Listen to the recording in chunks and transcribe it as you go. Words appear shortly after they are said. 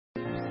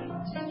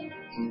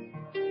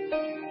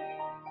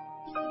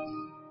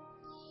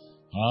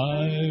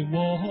I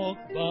walk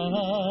by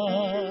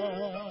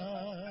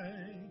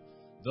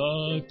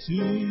the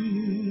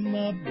tomb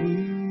of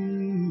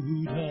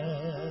Buddha,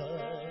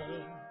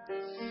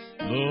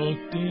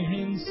 looked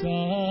inside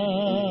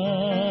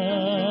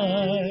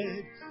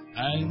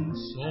and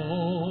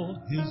saw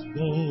his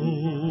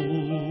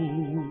bones,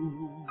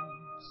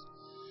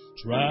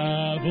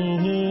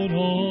 traveled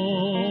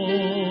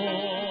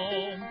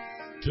on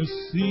to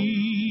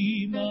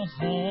see Muhammad,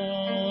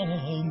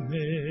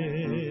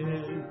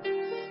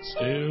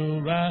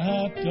 still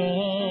wrapped up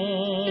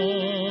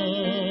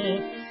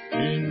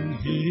in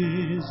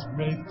his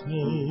red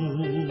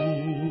clothes.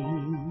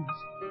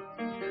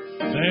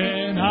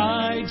 Then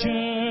I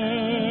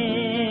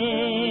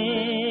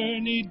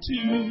journeyed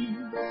to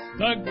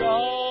the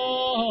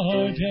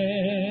garden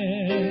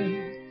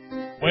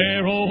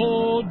where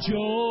old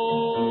Joseph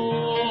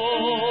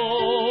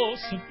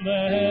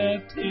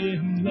left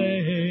him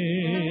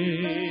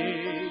lay,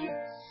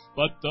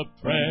 but the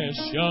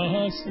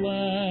precious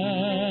Lamb,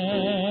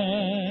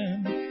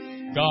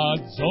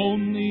 God's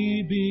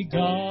only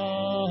begotten,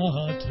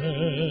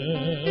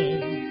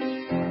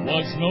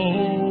 was no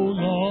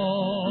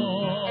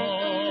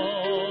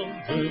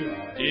longer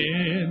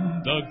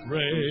in the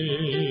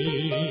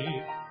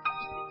grave.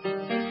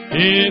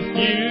 If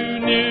you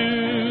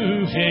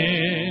knew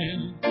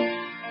him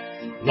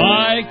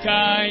like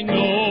I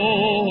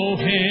know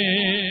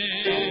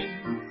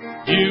him,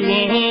 you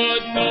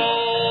would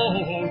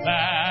know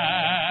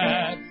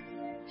that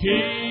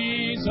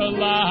he's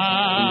alive.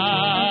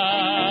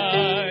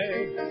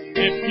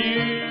 If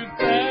you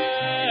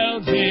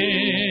felt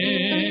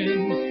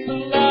him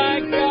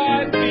like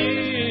I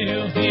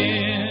feel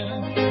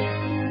him,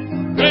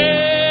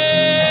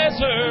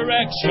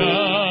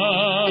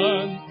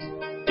 resurrection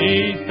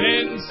deep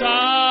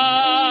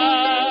inside,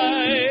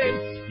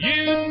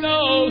 you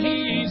know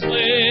he's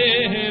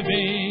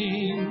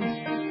living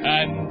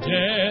and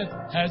death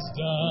has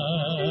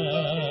died.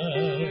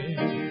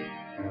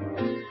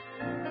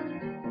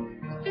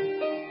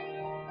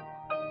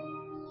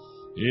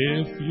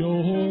 If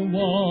you're wandering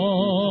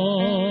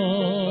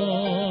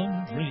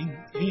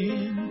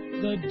in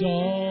the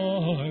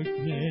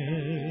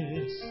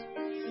darkness,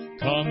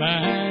 come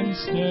and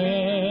step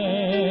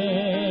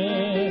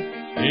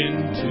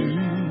into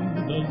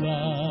the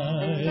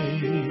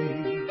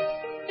light.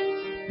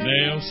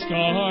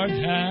 Nail-scarred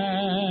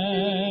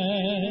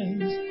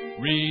hands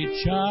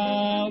reach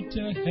out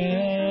to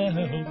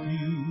help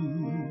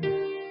you,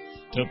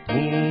 to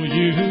pull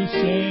you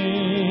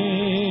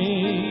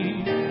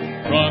safe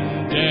from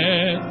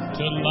death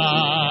to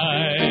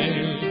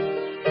life.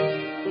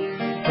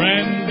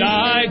 Friend,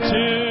 I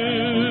too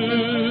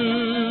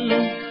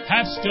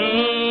have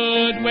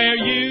stood where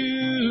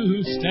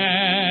you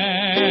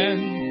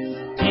stand.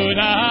 Could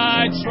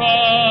I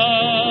trust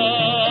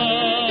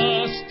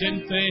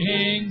in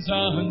things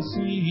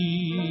unseen?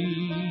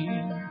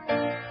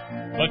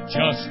 But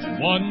just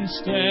one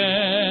step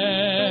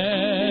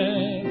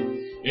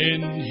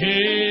in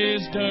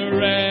his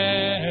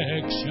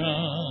direction,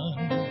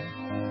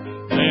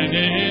 then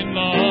in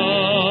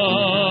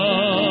love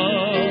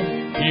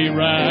he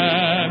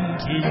ran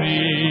to me.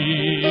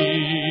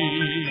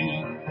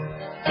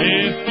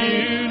 If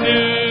you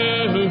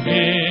knew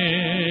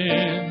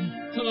him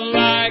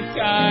like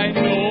I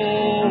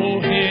know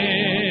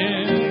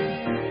him,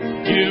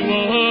 you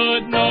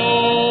would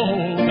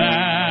know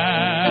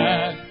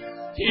that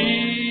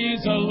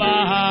he's alive.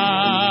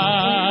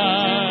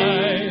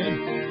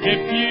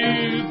 If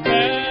you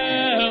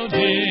felt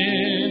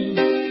him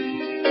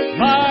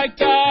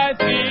like I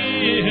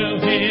feel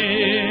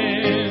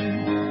him,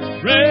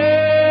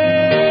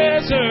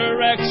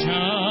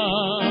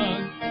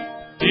 resurrection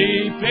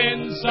deep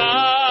inside,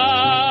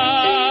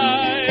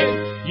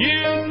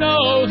 you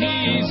know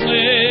he's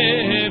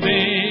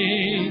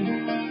living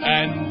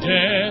and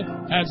death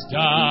has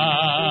died.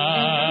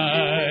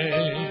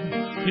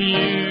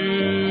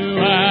 You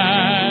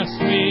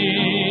ask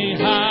me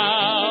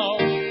how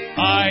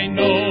I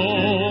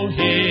know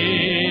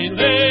he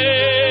lives.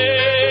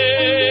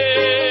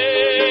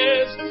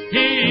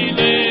 He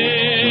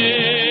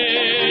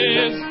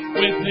lives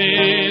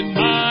within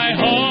my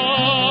heart.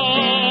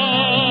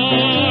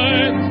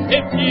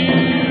 If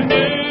you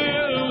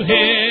knew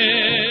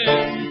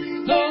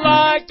him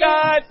like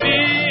I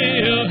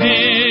feel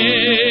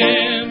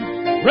him,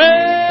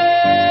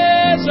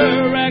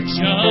 resurrection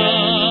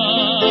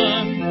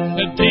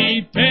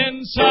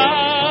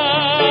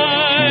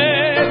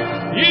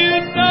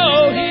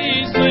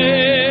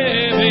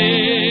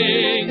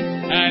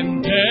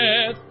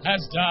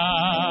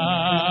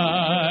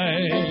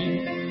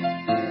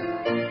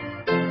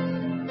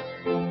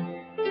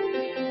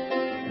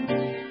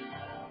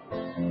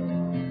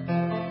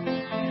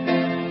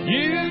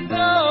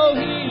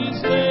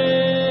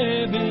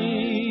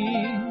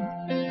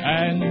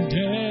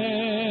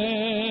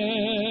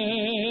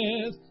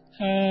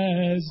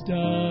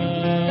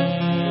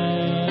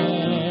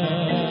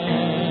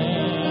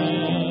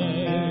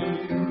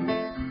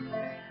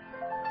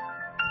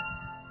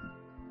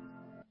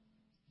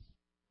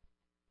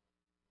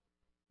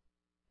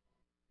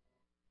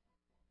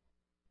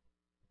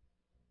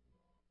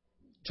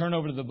Turn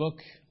over to the book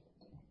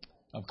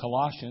of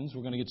Colossians.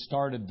 We're going to get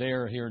started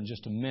there here in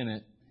just a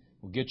minute.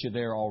 We'll get you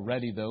there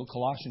already, though.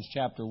 Colossians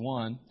chapter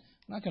 1. I'm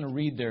not going to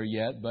read there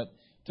yet, but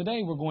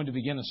today we're going to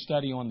begin a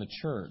study on the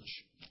church.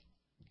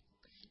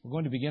 We're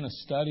going to begin a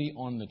study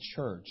on the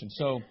church. And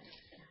so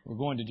we're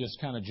going to just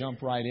kind of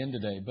jump right in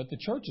today. But the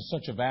church is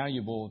such a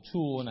valuable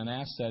tool and an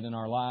asset in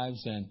our lives,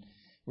 and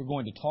we're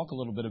going to talk a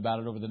little bit about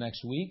it over the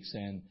next weeks,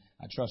 and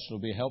I trust it'll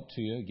be a help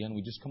to you. Again,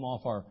 we just come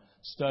off our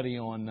study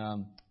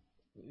on,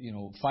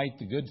 fight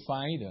the good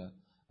fight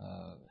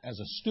as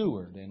a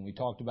steward, and we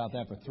talked about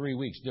that for 3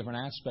 weeks, different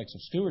aspects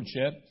of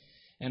stewardship.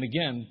 And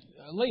again,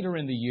 later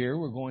in the year,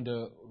 we're going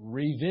to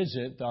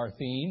revisit our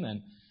theme,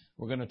 and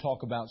we're going to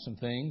talk about some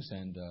things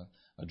and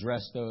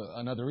address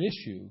another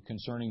issue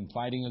concerning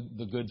fighting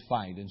the good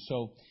fight. And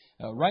so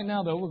right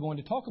now, though, we're going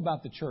to talk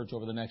about the church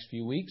over the next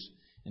few weeks.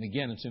 And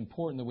again, it's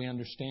important that we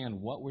understand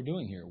what we're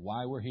doing here,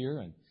 why we're here,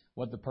 and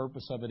what the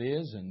purpose of it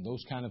is, and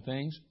those kind of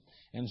things.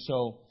 And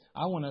so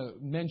I want to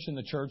mention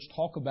the church,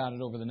 talk about it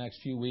over the next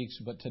few weeks.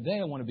 But today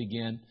I want to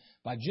begin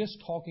by just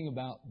talking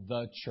about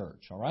the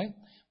church, all right?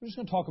 We're just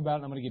going to talk about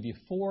it. I'm going to give you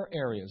 4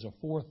 areas or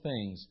 4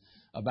 things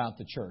about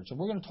the church. And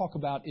we're going to talk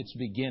about its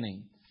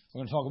beginning. We're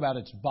going to talk about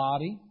its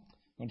body.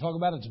 We're going to talk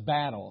about its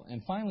battle.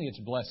 And finally, its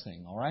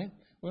blessing, all right?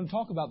 We're going to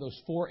talk about those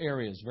 4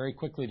 areas very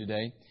quickly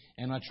today,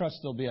 and I trust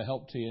they'll be a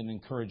help to you and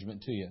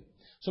encouragement to you.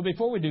 So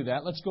before we do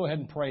that, let's go ahead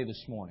and pray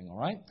this morning, all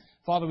right?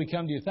 Father, we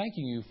come to you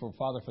thanking you, for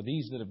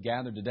these that have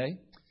gathered today.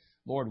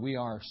 Lord, we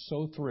are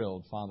so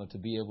thrilled, Father, to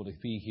be able to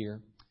be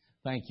here.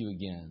 Thank you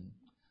again.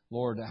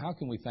 Lord, how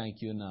can we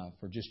thank you enough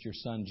for just your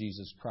Son,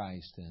 Jesus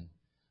Christ, and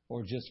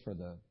or just for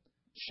the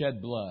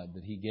shed blood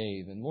that He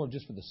gave, and Lord,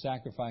 just for the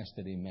sacrifice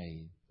that He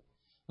made.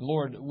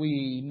 Lord,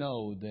 we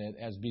know that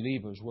as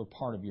believers, we're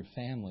part of your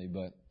family,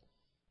 but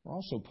we're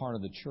also part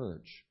of the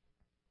church.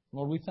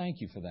 Lord, we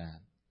thank you for that.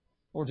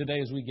 Lord,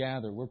 today as we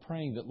gather, we're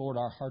praying that, Lord,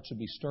 our hearts would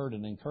be stirred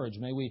and encouraged.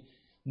 May we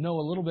know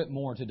a little bit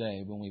more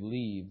today when we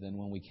leave than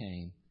when we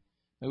came.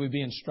 May we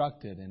be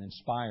instructed and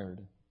inspired.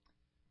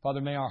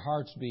 Father, may our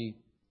hearts be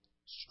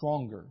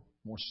stronger,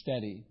 more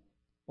steady.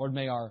 Lord,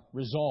 may our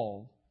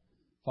resolve,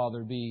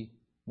 Father, be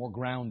more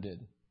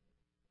grounded.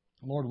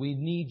 Lord, we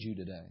need you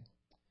today.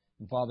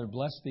 And Father,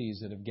 bless these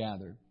that have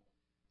gathered,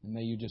 and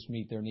may you just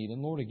meet their need.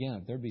 And Lord, again,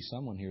 if there be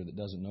someone here that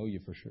doesn't know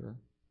you for sure,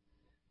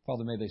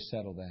 Father, may they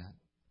settle that.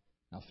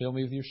 Now fill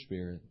me with your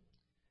Spirit.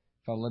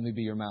 Father, let me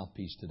be your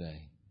mouthpiece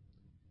today.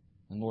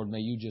 And Lord, may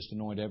you just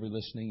anoint every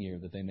listening ear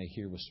that they may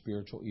hear with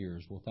spiritual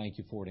ears. We'll thank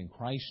you for it in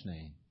Christ's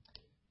name.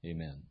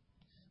 Amen.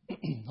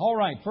 All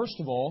right, first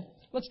of all,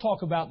 let's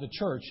talk about the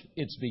church,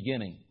 its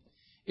beginning.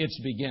 Its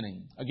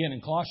beginning. Again,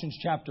 in Colossians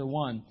chapter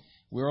 1,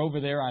 we're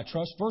over there, I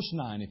trust, verse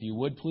 9, if you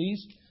would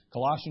please.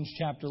 Colossians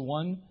chapter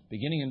 1,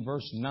 beginning in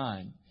verse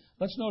 9.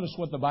 Let's notice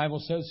what the Bible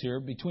says here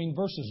between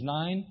verses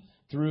 9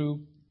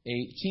 through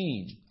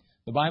 18.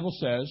 The Bible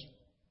says,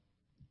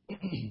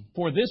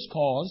 "For this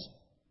cause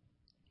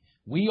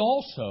we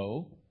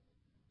also,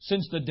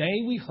 since the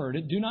day we heard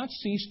it, do not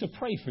cease to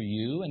pray for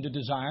you and to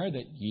desire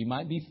that ye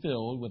might be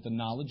filled with the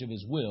knowledge of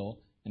His will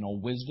in all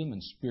wisdom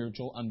and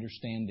spiritual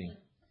understanding.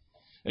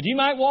 That ye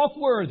might walk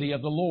worthy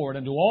of the Lord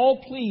unto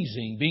all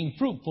pleasing, being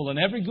fruitful in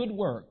every good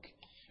work,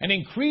 and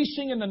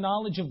increasing in the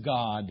knowledge of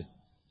God,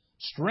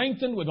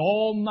 strengthened with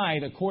all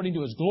might according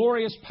to His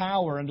glorious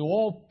power, unto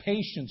all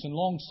patience and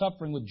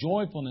long-suffering with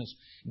joyfulness,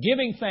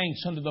 giving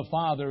thanks unto the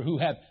Father, who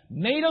hath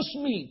made us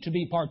meet to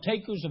be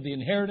partakers of the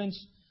inheritance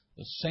of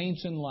the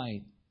saints in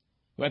light,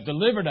 who hath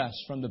delivered us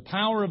from the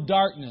power of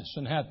darkness,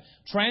 and hath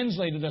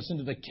translated us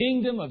into the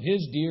kingdom of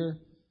His dear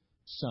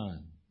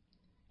Son,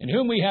 in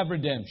whom we have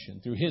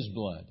redemption through His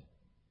blood,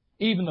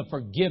 even the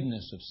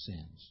forgiveness of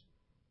sins,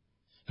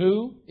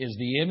 who is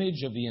the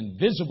image of the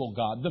invisible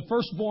God, the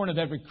firstborn of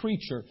every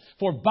creature.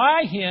 For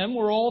by Him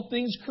were all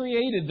things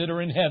created that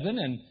are in heaven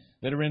and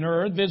that are in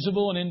earth,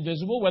 visible and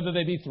invisible, whether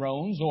they be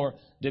thrones or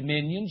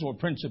dominions or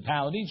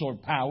principalities or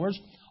powers.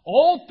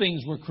 All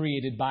things were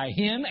created by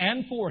Him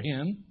and for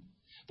Him.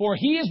 For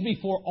He is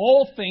before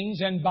all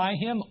things, and by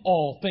Him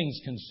all things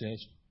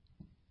consist.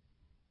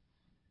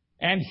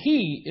 And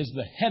He is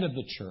the head of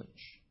the church,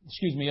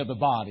 of the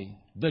body,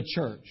 the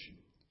church,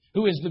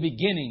 who is the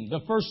beginning,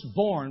 the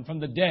firstborn from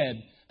the dead,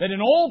 that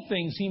in all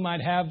things He might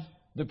have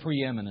the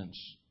preeminence."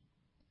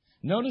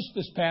 Notice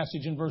this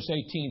passage in verse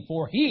 18.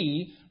 "For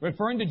He,"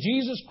 referring to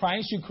Jesus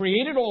Christ, who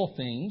created all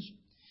things,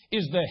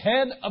 "is the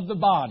head of the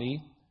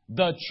body,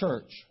 the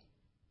church."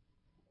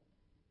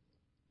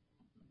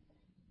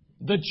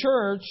 The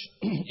church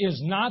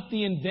is not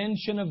the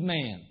invention of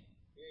man.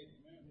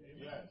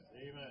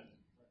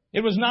 It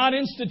was not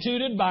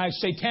instituted by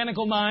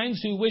satanical minds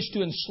who wish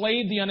to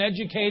enslave the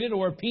uneducated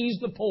or appease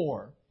the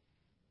poor.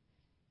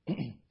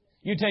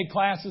 You take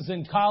classes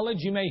in college,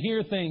 you may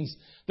hear things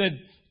that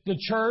the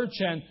church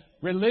and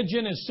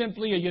religion is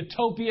simply a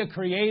utopia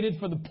created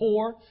for the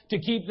poor, to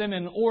keep them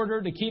in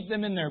order, to keep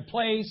them in their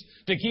place,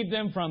 to keep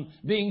them from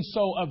being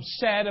so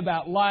upset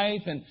about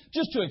life, and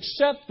just to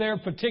accept their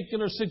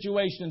particular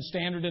situation and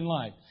standard in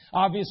life.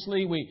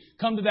 Obviously, we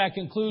come to that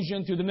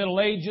conclusion through the Middle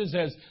Ages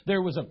as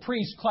there was a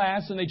priest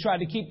class and they tried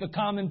to keep the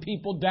common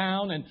people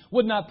down and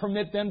would not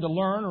permit them to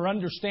learn or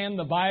understand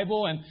the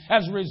Bible. And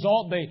as a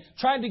result, they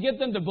tried to get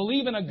them to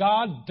believe in a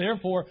God,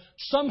 therefore,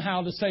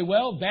 somehow to say,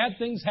 well, bad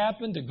things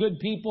happen to good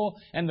people.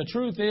 And the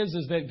truth is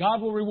that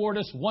God will reward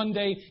us one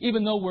day,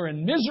 even though we're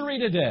in misery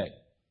today.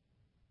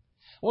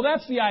 Well,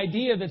 that's the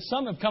idea that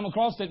some have come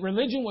across, that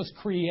religion was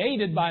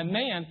created by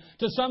man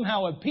to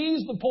somehow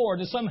appease the poor,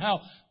 to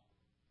somehow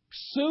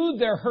soothe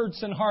their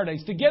hurts and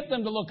heartaches, to get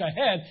them to look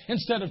ahead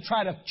instead of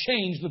try to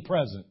change the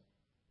present.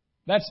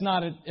 That's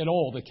not at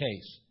all the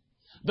case.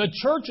 The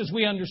church, as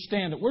we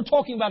understand it, we're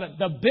talking about it,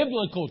 the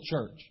biblical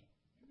church,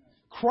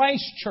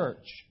 Christ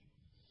Church,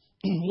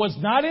 was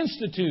not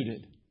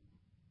instituted,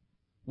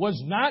 was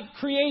not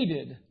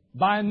created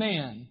by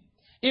man.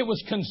 It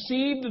was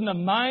conceived in the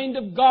mind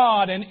of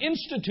God and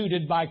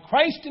instituted by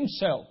Christ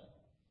Himself.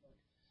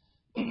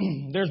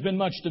 There's been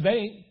much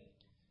debate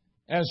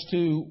as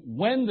to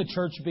when the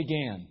church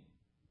began.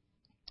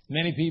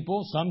 Many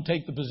people, some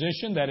take the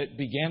position that it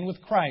began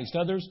with Christ.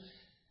 Others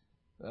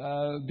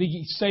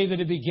say that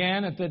it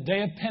began at the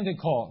day of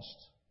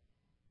Pentecost.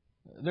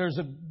 There's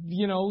a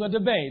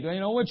debate.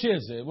 Which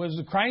is it? Was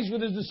it Christ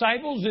with His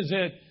disciples? Is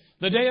it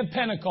the day of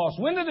Pentecost?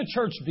 When did the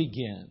church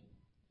begin?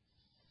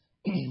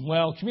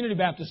 Well, Community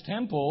Baptist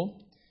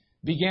Temple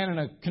began in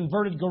a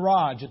converted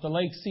garage at the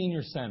Lake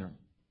Senior Center.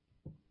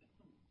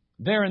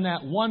 There in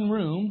that one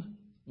room,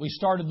 we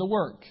started the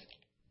work.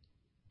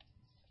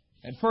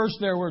 At first,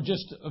 there were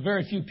just a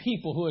very few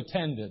people who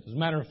attended. As a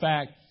matter of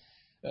fact,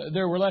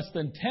 there were less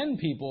than 10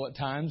 people at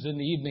times in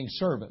the evening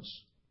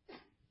service.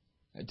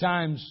 At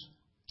times,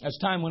 as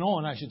time went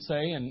on, I should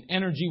say, and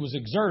energy was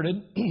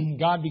exerted,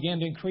 God began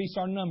to increase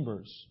our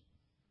numbers.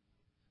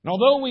 And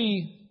although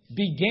we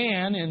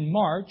began in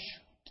March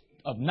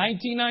of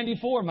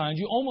 1994, mind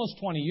you, almost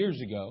 20 years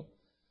ago,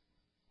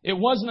 it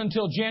wasn't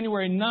until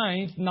January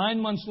 9th, 9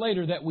 months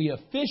later, that we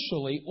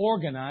officially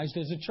organized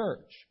as a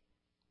church.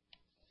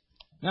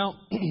 Now,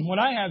 what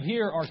I have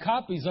here are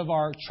copies of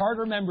our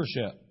charter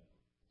membership.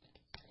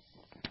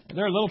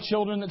 There are little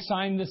children that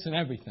signed this and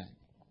everything.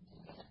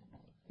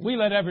 We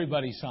let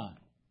everybody sign.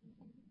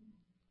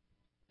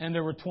 And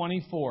there were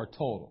 24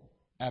 total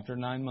after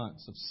 9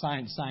 months of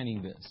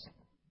signing this.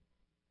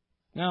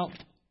 Now,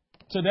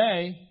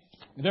 today,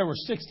 there were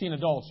 16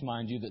 adults,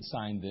 mind you, that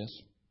signed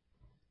this.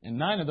 And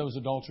 9 of those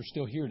adults are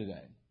still here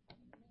today.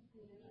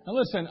 Now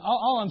listen,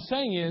 all I'm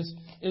saying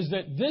is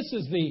that this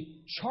is the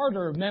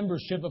charter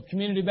membership of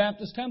Community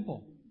Baptist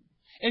Temple.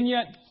 And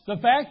yet, the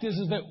fact is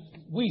that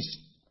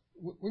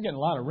we're getting a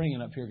lot of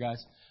ringing up here,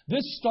 guys.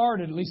 This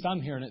started, at least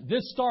I'm hearing it,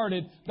 this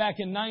started back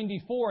in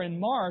 94 in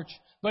March,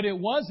 but it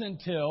wasn't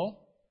until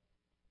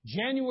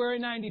January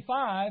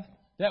 95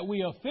 that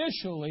we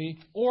officially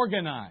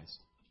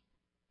organized.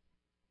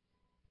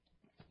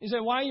 You say,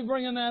 why are you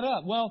bringing that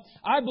up? Well,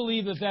 I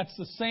believe that that's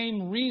the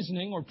same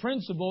reasoning or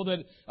principle that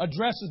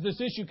addresses this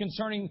issue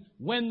concerning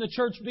when the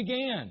church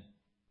began.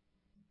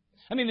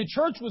 I mean, the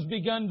church was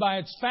begun by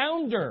its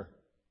founder.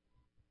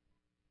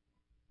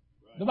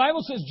 The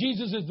Bible says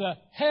Jesus is the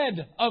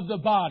head of the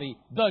body,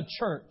 the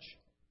church.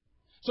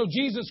 So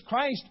Jesus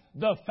Christ,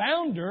 the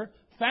founder,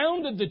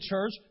 founded the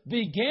church,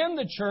 began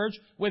the church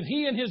with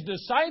He and His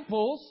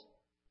disciples,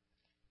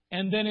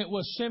 and then it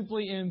was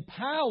simply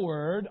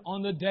empowered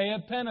on the day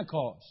of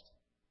Pentecost.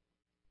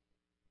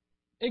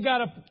 It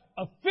got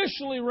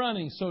officially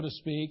running, so to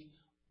speak,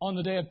 on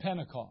the day of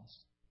Pentecost.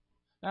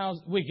 Now,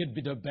 we could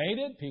debate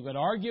it, people could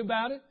argue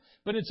about it,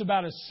 but it's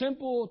about as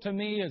simple, to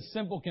me, as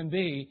simple can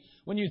be.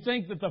 When you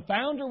think that the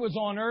founder was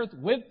on earth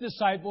with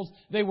disciples,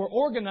 they were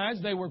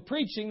organized, they were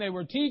preaching, they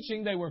were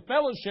teaching, they were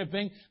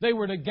fellowshipping, they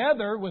were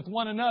together with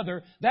one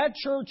another. That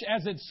church,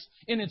 as it's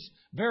in its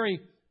very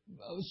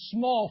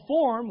small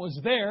form, was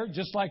there,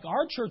 just like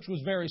our church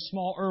was very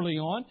small early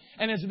on.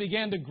 And as it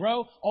began to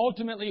grow,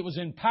 ultimately it was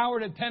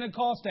empowered at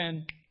Pentecost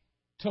and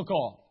took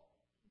off.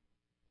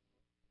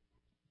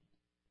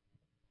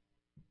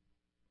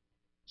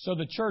 So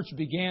the church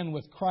began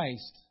with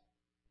Christ,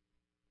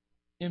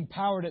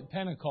 empowered at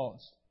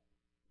Pentecost,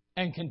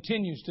 and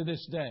continues to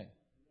this day.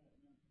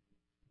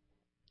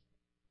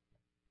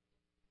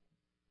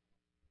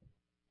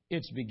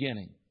 Its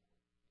beginning.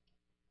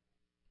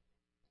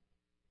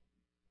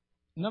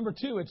 Number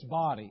 2, its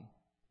body.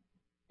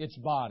 Its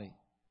body.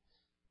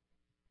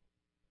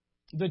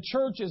 The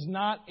church is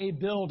not a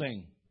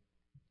building.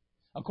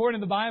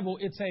 According to the Bible,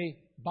 it's a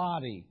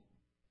body.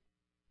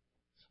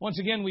 Once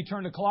again, we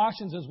turn to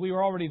Colossians as we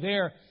were already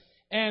there,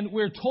 and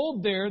we're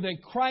told there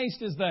that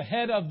Christ is the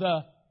head of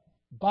the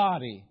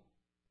body.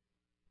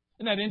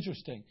 Isn't that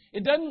interesting?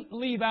 It doesn't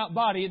leave out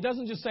body. It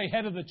doesn't just say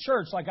head of the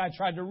church like I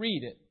tried to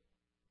read it.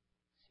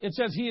 It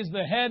says He is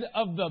the head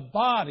of the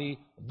body,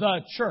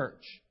 the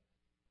church.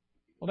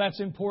 Well,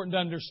 that's important to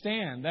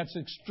understand. That's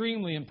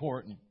extremely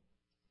important.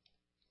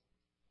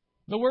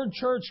 The word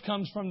church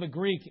comes from the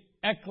Greek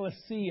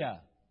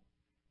ekklesia.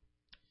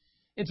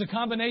 It's a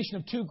combination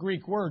of 2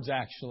 Greek words,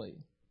 actually.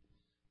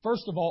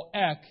 First of all,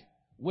 ek,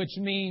 which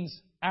means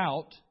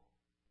out,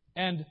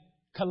 and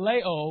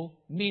kaleo,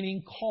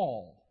 meaning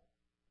call.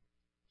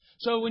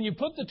 So when you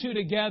put the two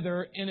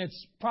together in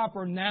its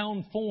proper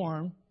noun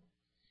form,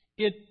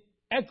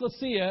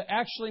 ecclesia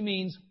actually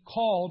means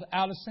called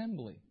out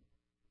assembly.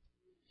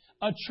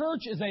 A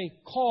church is a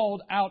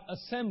called out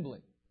assembly.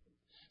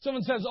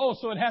 Someone says, oh,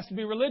 so it has to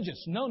be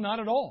religious. No, not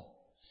at all.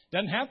 It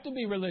doesn't have to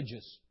be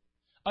religious.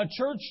 A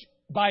church,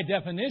 by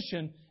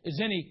definition, is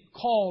any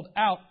called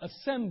out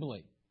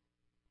assembly.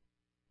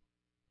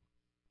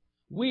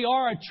 We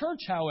are a church,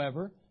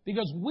 however,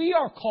 because we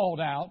are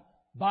called out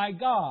by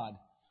God,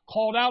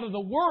 called out of the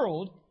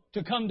world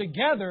to come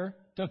together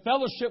to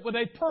fellowship with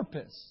a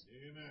purpose.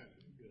 Amen.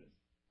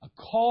 A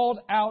called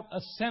out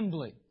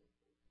assembly.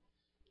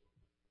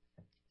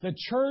 The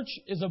church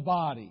is a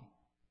body.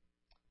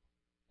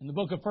 In the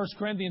book of 1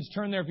 Corinthians,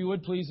 turn there if you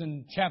would please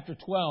in chapter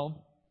 12.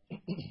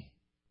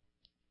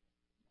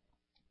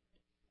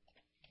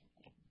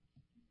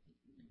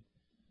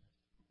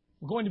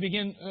 We're going to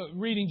begin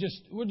reading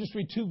we'll just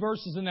read 2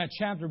 verses in that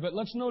chapter, but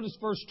let's notice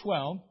verse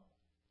 12.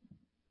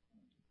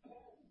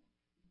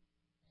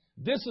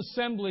 This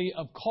assembly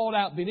of called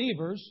out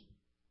believers,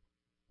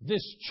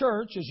 this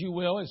church, as you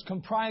will, is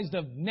comprised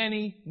of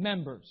many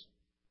members.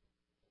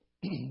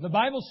 The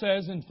Bible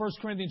says in 1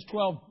 Corinthians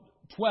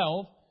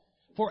 12,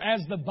 for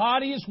as the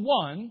body is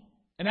one,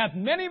 and hath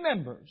many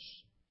members,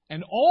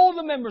 and all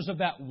the members of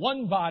that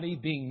one body,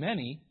 being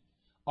many,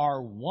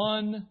 are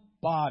one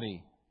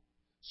body,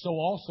 so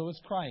also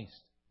is Christ.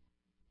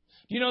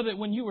 Do you know that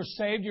when you were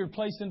saved, you were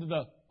placed into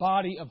the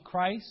body of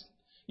Christ?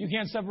 You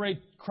can't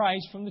separate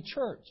Christ from the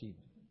church, even.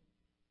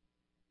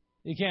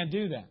 You can't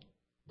do that.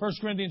 1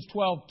 Corinthians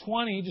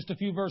 12:20, just a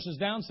few verses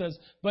down, says,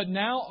 but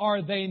now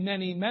are they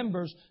many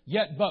members,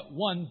 yet but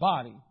one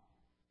body.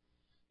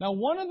 Now,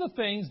 one of the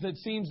things that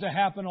seems to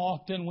happen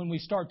often when we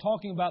start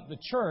talking about the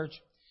church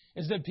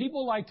is that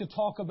people like to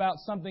talk about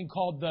something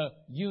called the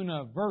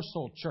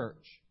universal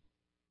church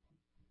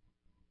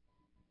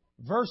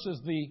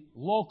versus the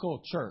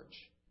local church.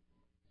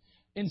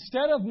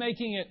 Instead of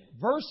making it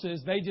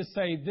verses, they just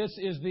say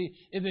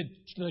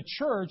the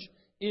church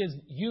is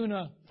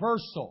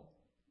universal.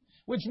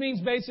 Which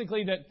means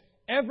basically that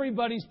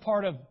everybody's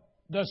part of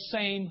the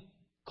same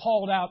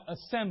called out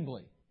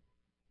assembly.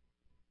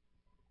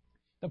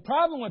 The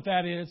problem with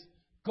that is,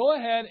 go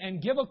ahead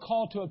and give a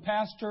call to a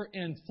pastor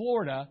in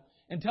Florida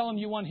and tell him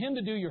you want him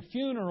to do your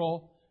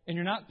funeral, and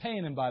you're not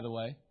paying him, by the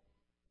way.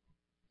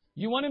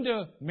 You want him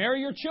to marry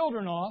your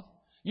children off.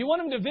 You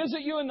want him to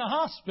visit you in the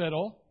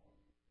hospital.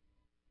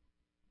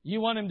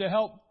 You want him to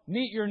help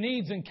meet your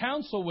needs and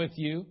counsel with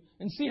you,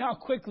 and see how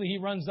quickly he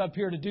runs up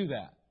here to do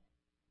that.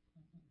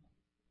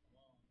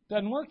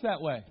 Doesn't work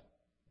that way.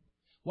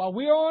 While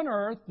we are on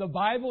earth, the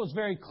Bible is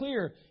very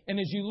clear. And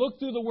as you look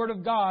through the Word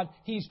of God,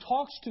 He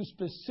talks to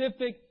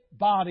specific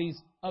bodies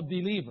of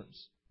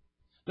believers.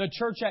 The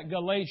church at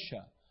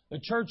Galatia, the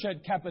church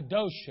at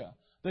Cappadocia,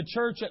 the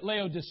church at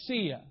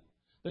Laodicea,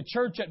 the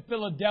church at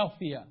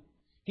Philadelphia.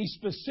 He's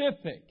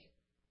specific.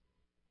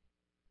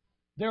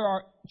 There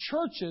are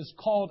churches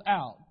called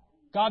out.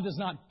 God does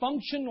not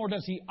function nor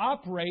does He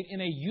operate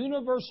in a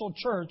universal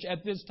church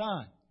at this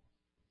time.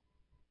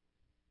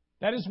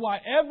 That is why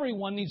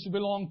everyone needs to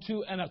belong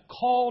to a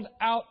called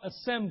out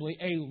assembly,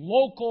 a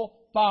local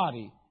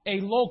body, a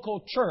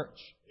local church.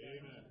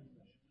 Amen.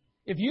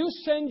 If you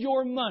send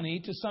your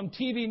money to some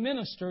TV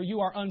minister,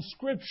 you are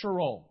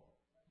unscriptural.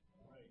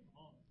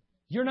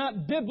 You're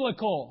not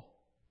biblical,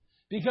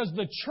 because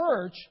the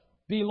church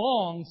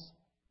belongs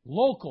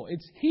local.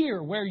 It's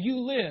here where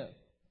you live.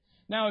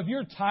 Now, if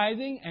you're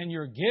tithing and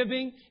you're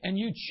giving and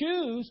you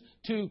choose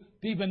to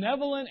be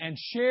benevolent and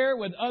share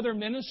with other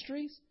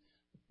ministries,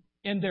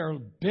 and they're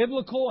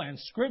biblical and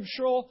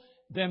scriptural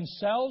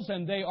themselves,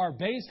 and they are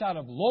based out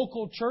of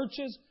local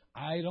churches,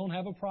 I don't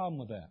have a problem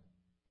with that.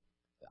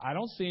 I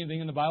don't see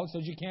anything in the Bible that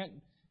says you can't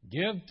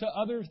give to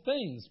other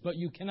things, but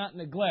you cannot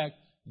neglect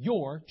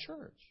your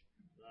church.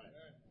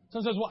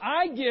 Someone says, well,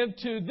 I give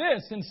to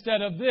this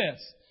instead of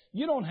this.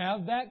 You don't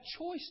have that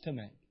choice to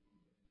make.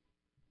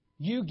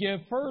 You give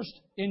first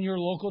in your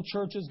local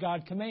church as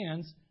God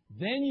commands,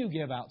 then you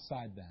give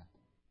outside that.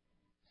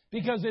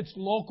 Because it's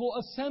local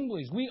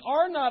assemblies. We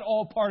are not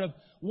all part of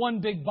one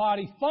big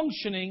body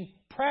functioning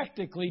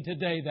practically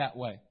today that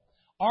way.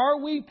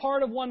 Are we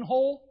part of one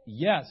whole?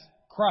 Yes,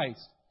 Christ.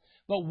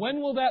 But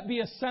when will that be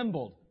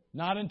assembled?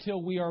 Not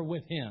until we are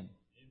with Him.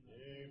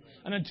 Amen.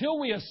 And until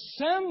we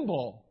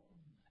assemble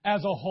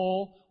as a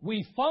whole,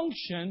 we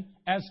function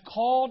as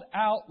called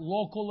out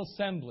local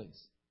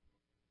assemblies.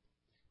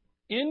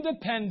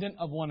 Independent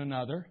of one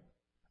another,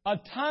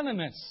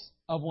 autonomous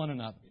of one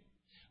another.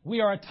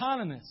 We are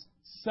autonomous.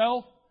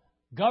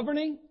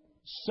 Self-governing,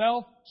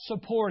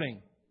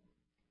 self-supporting.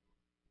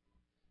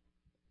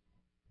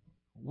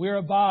 We're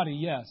a body,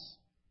 yes.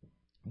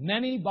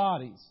 Many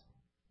bodies.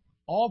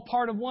 All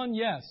part of one,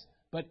 yes,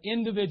 but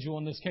individual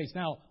in this case.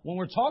 Now, when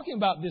we're talking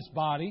about this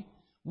body,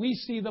 we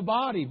see the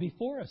body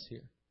before us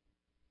here.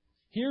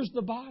 Here's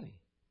the body.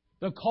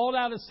 The called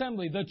out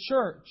assembly, the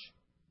church.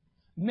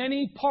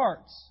 Many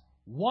parts,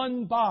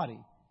 one body.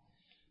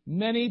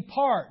 Many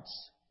parts,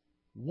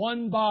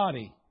 one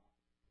body.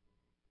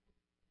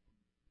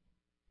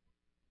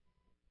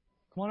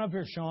 Come on up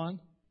here, Sean.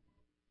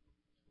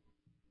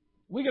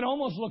 We could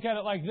almost look at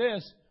it like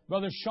this.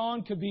 Brother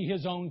Sean could be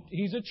his own.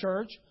 He's a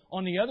church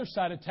on the other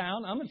side of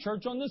town. I'm a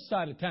church on this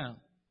side of town.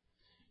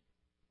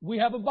 We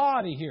have a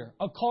body here,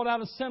 a called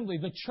out assembly,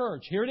 the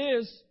church. Here it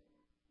is.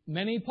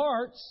 Many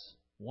parts,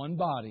 one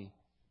body.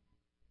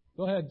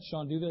 Go ahead,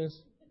 Sean, do this.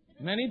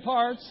 Many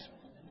parts,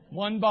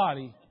 one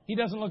body. He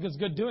doesn't look as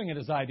good doing it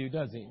as I do,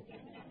 does he?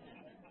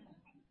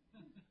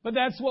 But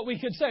that's what we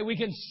could say. We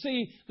can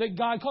see that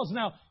God calls.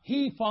 Now,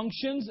 He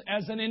functions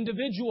as an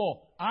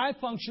individual. I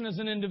function as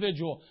an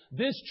individual.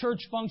 This church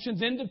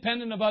functions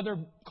independent of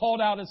other called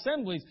out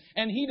assemblies.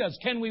 And He does.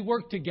 Can we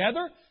work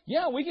together?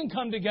 Yeah, we can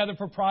come together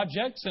for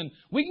projects, and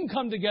we can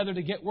come together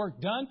to get work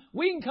done.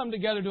 We can come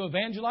together to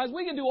evangelize.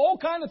 We can do all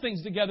kinds of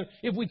things together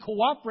if we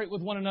cooperate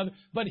with one another.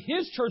 But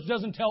His church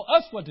doesn't tell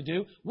us what to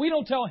do. We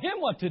don't tell Him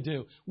what to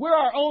do. We're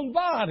our own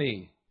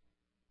body.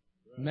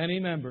 Many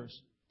members.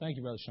 Thank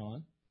you, Brother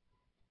Sean.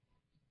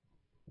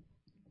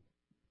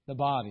 The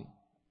body.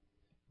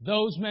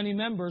 Those many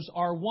members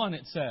are one,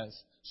 it says.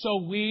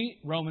 So we,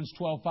 Romans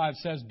 12:5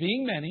 says,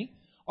 being many,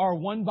 are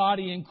one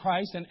body in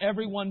Christ, and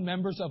every one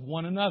members of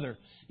one another.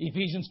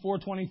 Ephesians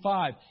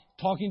 4:25,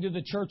 talking to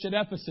the church at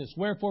Ephesus,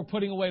 wherefore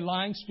putting away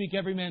lying, speak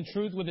every man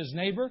truth with his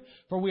neighbor,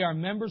 for we are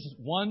members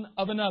one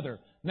of another.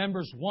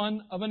 Members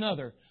one of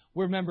another.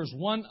 We're members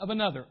one of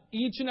another.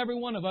 Each and every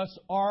one of us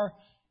are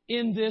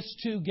in this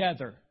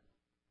together.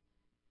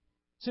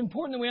 It's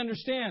important that we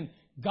understand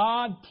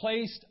God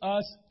placed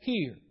us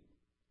here.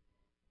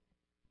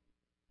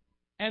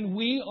 And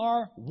we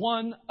are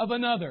one of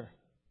another.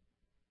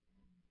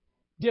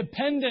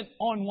 Dependent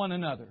on one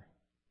another.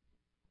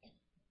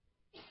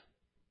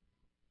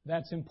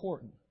 That's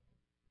important.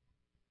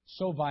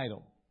 So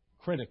vital.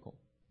 Critical.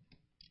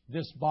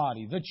 This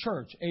body, the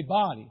church, a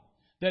body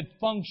that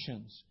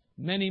functions.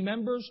 Many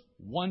members,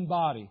 one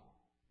body.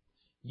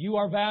 You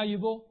are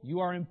valuable. You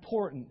are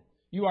important.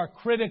 You are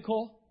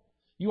critical.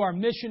 You are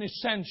mission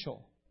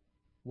essential.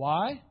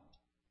 Why?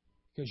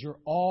 Because you're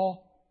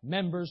all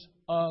members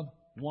of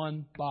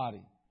one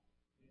body.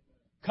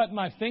 Cut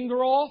my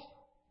finger off,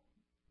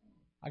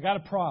 I got a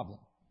problem.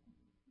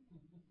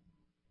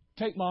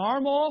 Take my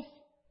arm off,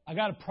 I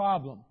got a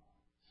problem.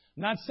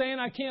 I'm not saying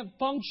I can't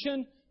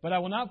function, but I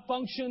will not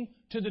function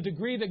to the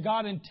degree that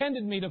God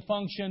intended me to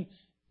function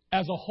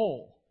as a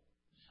whole.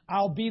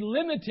 I'll be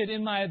limited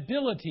in my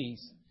abilities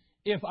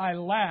if I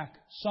lack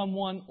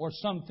someone or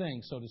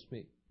something, so to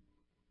speak.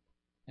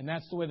 And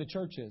that's the way the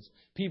church is.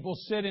 People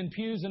sit in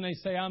pews and they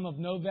say, I'm of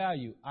no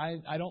value.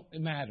 I don't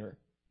matter.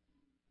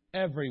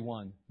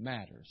 Everyone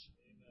matters.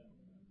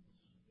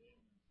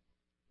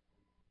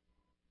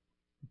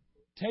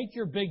 Take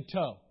your big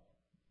toe,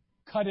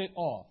 cut it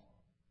off,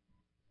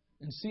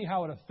 and see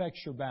how it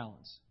affects your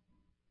balance.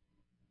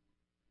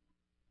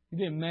 You'd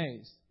be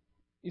amazed.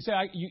 You say,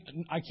 I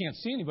can't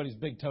see anybody's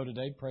big toe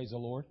today, praise the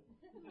Lord.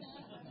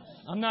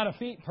 I'm not a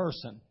feet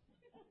person.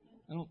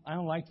 I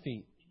don't like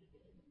feet.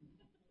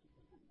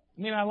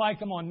 I mean, I like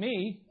them on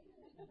me.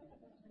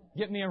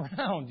 Get me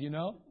around, you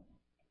know.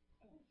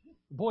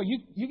 Boy,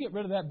 you get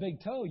rid of that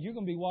big toe, you're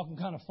going to be walking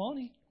kind of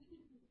funny.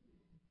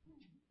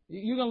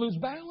 You're going to lose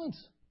balance.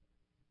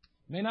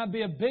 May not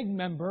be a big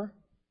member,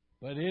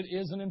 but it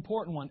is an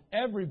important one.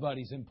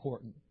 Everybody's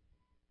important.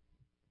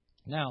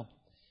 Now,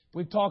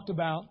 we've talked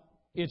about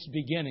its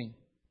beginning,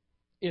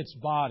 its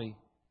body.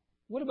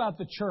 What about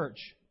the church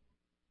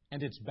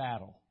and its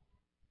battle?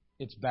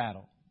 Its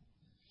battle.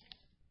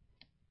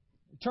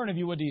 Turn, if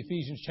you would, to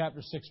Ephesians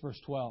chapter 6, verse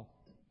 12.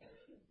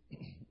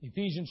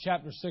 Ephesians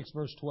chapter 6,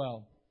 verse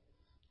 12.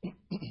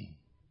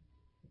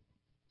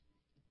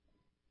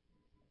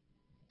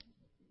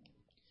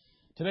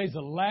 Today's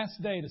the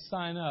last day to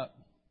sign up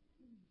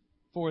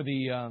for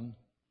the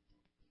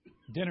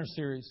dinner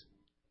series.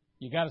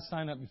 You got to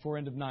sign up before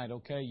end of night,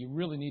 okay? You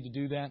really need to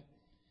do that.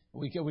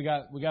 We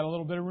got a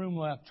little bit of room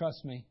left,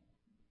 trust me.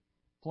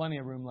 Plenty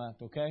of room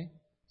left, okay?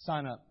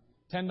 Sign up.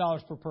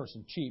 $10 per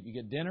person, cheap. You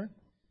get dinner.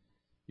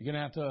 You're going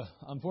to have to,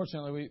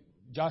 unfortunately,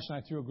 Josh and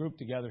I threw a group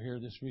together here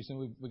this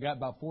recently. We got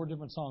about 4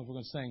 different songs we're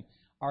going to sing.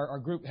 Our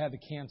group had to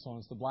cancel on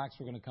us. The Blacks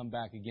were going to come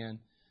back again.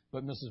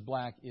 But Mrs.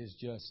 Black is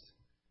just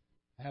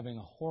having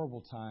a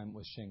horrible time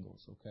with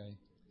shingles, okay?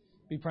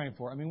 Be praying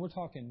for her. I mean, we're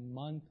talking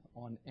month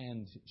on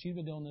end. She's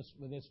been dealing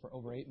with this for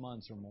over 8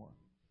 months or more.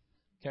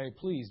 Okay,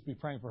 please be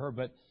praying for her.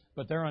 But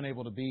they're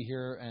unable to be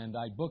here. And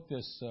I booked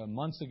this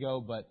months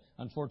ago, but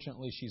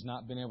unfortunately she's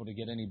not been able to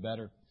get any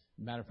better.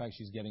 Matter of fact,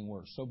 she's getting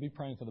worse. So be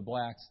praying for the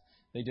Blacks.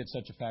 They did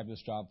such a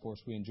fabulous job for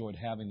us. We enjoyed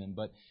having them.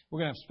 But we're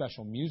going to have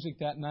special music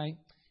that night,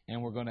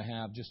 and we're going to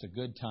have just a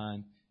good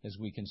time as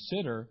we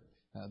consider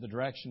the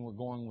direction we're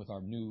going with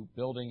our new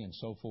building and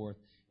so forth.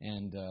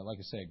 And like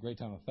I say, a great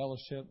time of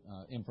fellowship,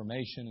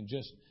 information, and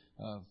just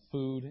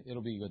food.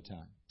 It'll be a good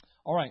time.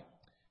 All right,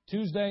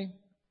 Tuesday,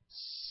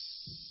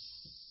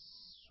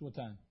 what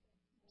time?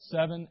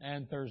 7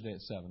 and Thursday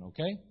at 7,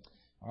 okay?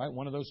 All right,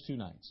 one of those 2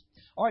 nights.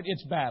 All right,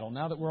 it's battle.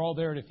 Now that we're all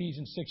there at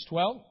Ephesians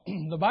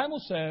 6:12, the Bible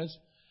says,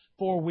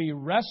 For we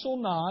wrestle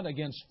not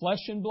against flesh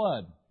and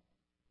blood,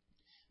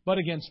 but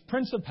against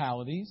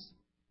principalities,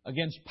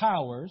 against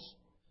powers,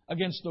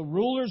 against the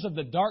rulers of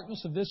the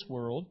darkness of this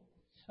world,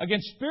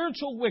 against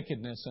spiritual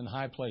wickedness in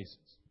high places.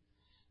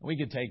 We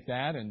could take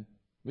that and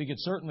we could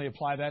certainly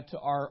apply that to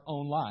our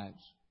own lives,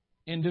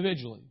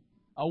 individually.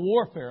 A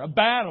warfare, a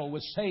battle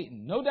with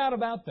Satan, no doubt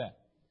about that.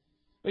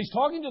 But he's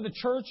talking to the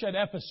church at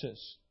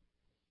Ephesus,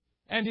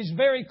 and he's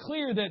very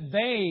clear that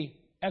they,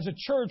 as a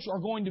church, are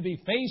going to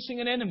be facing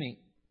an enemy,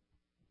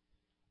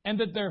 and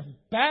that their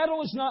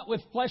battle is not with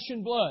flesh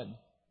and blood.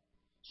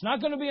 It's not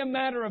going to be a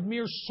matter of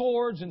mere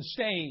swords and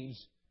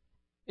staves.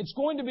 It's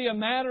going to be a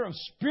matter of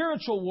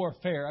spiritual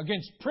warfare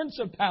against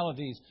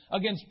principalities,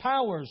 against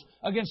powers,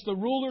 against the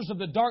rulers of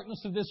the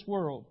darkness of this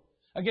world,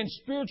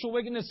 against spiritual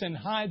wickedness in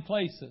high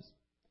places.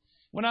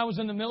 When I was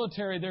in the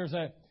military, there's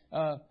a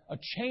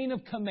chain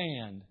of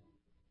command.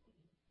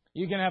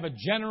 You can have a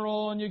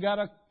general, and you got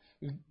a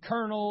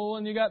colonel,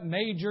 and you got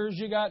majors,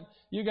 you got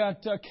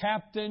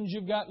captains,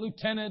 you've got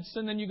lieutenants,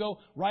 and then you go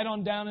right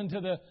on down into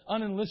the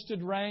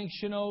unenlisted ranks,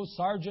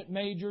 sergeant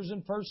majors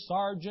and first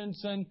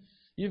sergeants, and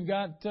you've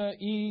got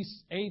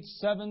E's,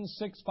 8s, 7s,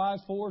 6, 5,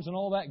 4s, and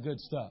all that good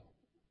stuff.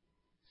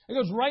 It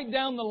goes right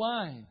down the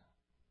line.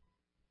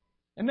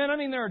 And then,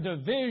 there are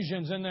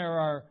divisions, and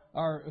there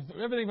are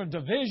everything from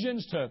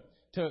divisions to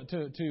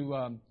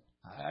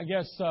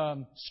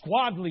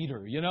squad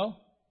leader,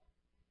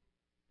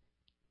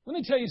 Let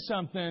me tell you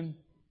something.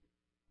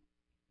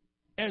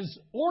 As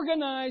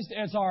organized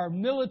as our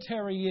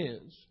military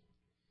is,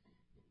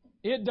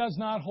 it does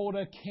not hold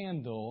a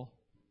candle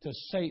to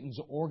Satan's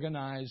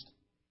organized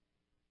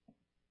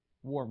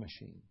war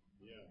machine.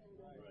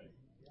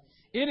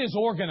 It is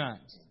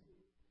organized.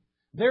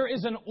 There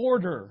is an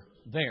order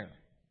there.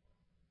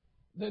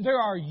 There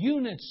are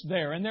units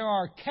there, and there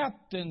are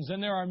captains,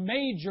 and there are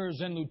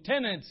majors and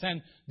lieutenants,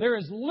 and there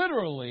is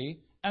literally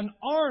an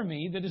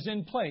army that is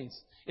in place.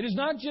 It is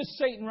not just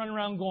Satan running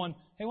around going,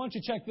 hey, why don't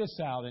you check this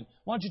out, and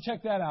why don't you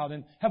check that out,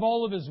 and have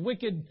all of his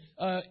wicked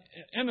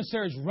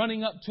emissaries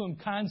running up to him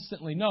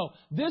constantly. No,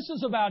 this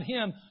is about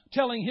him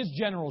telling his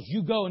generals,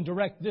 you go and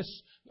direct this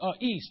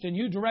east, and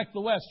you direct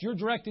the west, you're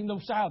directing the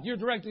south, you're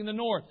directing the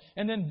north.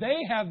 And then they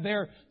have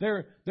their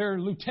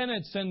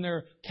lieutenants and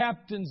their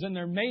captains and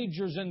their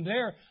majors and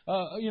their,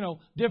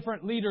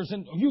 different leaders.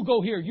 And you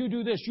go here, you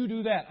do this, you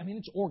do that.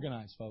 It's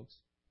organized, folks.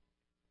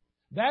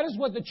 That is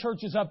what the church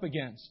is up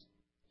against.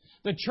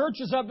 The church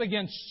is up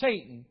against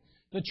Satan.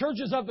 The church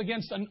is up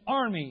against an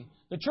army.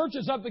 The church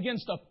is up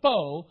against a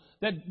foe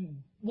that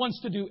wants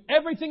to do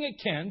everything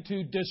it can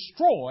to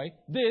destroy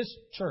this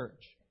church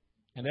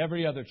and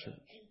every other church.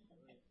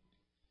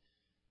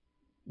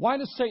 Why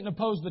does Satan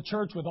oppose the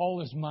church with all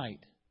his might?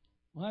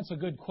 Well, that's a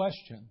good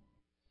question.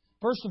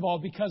 First of all,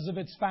 because of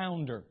its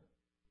founder.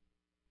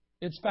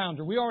 Its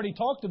founder. We already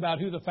talked about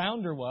who the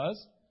founder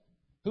was,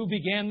 who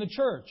began the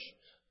church.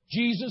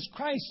 Jesus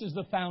Christ is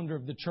the founder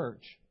of the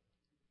church.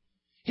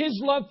 His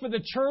love for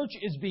the church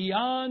is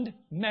beyond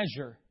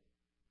measure.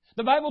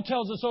 The Bible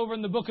tells us over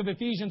in the book of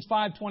Ephesians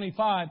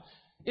 5:25,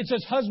 it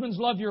says, husbands,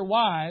 love your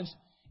wives,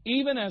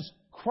 even as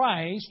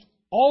Christ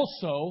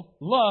also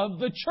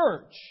loved the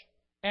church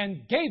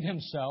and gave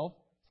Himself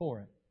for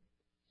it.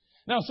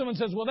 Now, someone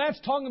says, well, that's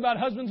talking about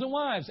husbands and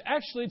wives.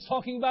 Actually, it's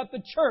talking about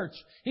the church.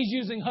 He's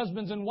using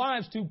husbands and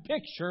wives to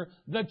picture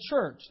the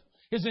church.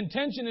 His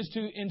intention is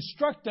to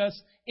instruct us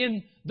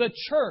in the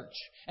church.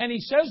 And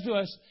He says to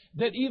us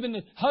that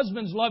even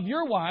husbands, love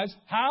your wives.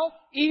 How?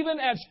 Even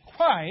as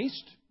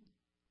Christ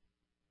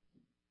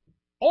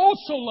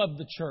also loved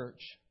the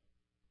church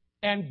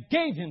and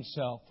gave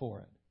Himself for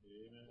it.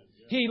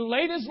 He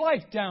laid His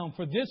life down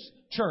for this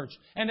church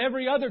and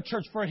every other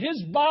church. For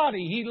His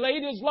body, He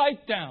laid His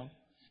life down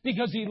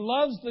because He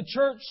loves the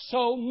church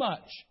so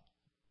much.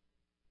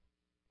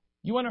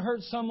 You want to hurt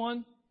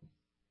someone?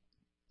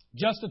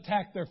 Just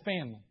attack their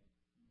family.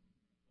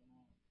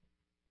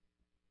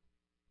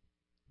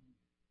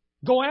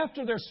 Go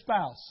after their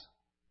spouse.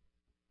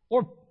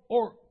 Or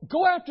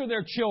go after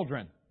their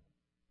children.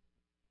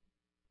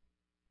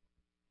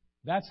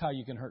 That's how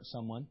you can hurt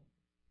someone.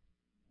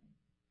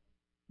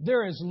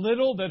 There is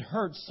little that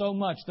hurts so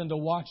much than to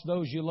watch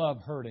those you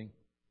love hurting,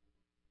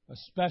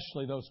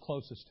 especially those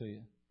closest to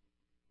you.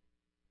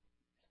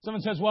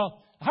 Someone says,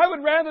 well, I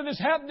would rather this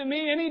happen to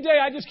me any day.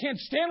 I just can't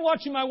stand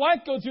watching my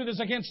wife go through this.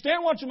 I can't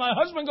stand watching my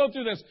husband go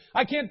through this.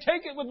 I can't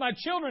take it with my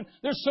children.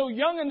 They're so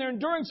young and they're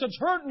enduring such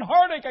hurt and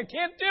heartache. I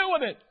can't deal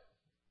with it.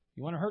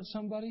 You want to hurt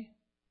somebody?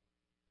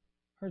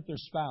 Hurt their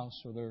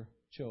spouse or their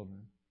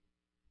children.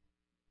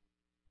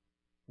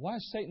 Why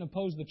has Satan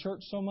opposed the church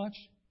so much?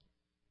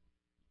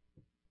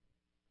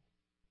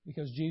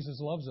 Because Jesus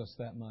loves us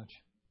that much.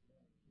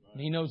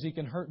 And he knows he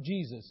can hurt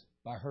Jesus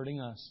by hurting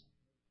us.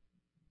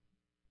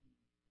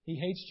 He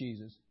hates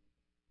Jesus.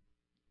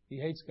 He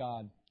hates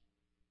God.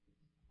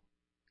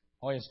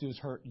 All he has to do is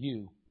hurt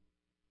you,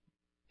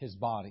 his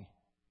body.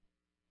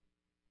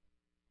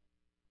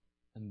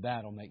 And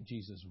that'll make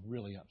Jesus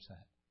really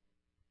upset.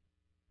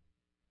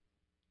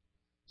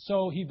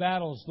 so he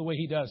battles the way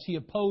he does. He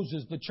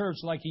opposes the church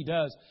like he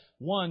does.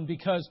 One,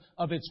 because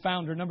of its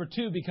founder. Number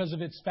two, because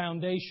of its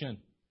foundation.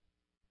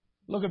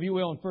 Look, if you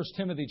will, in 1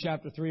 Timothy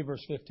chapter 3,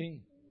 verse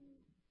 15.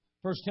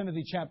 1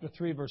 Timothy chapter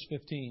 3, verse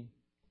 15.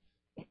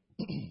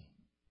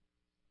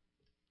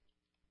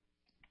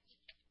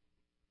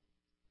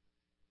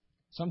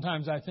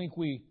 Sometimes I think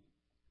we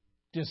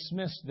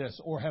dismiss this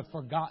or have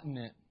forgotten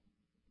it.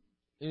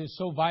 It is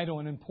so vital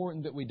and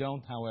important that we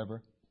don't,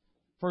 however.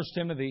 1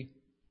 Timothy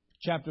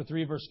chapter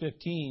 3, verse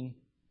 15,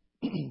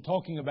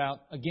 talking about,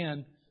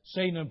 again,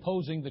 Satan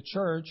opposing the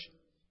church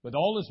with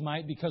all his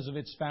might because of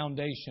its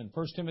foundation.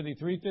 1 Timothy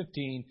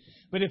 3:15,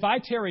 but if I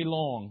tarry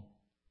long,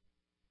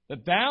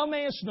 that thou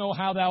mayest know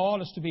how thou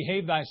oughtest to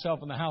behave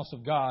thyself in the house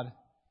of God.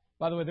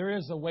 By the way, there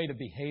is a way to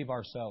behave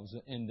ourselves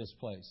in this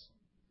place.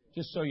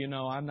 Just so you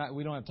know,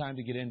 we don't have time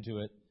to get into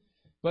it.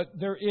 But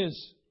there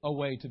is a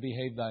way to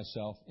behave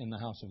thyself in the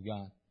house of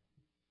God.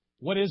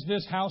 What is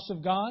this house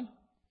of God?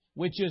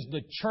 Which is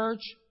the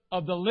church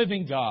of the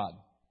living God,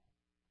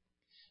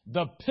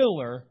 the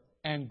pillar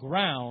and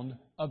ground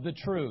of the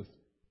truth.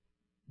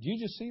 Do you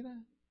just see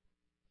that?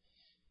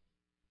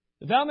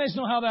 That thou mayest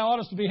know how thou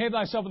oughtest to behave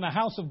thyself in the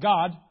house of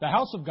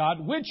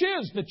God, which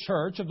is the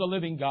church of the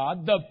living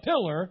God, the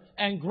pillar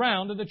and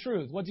ground of the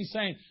truth. What's he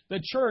saying?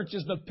 The church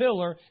is the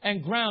pillar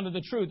and ground of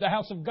the truth. The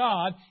house of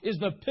God is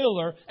the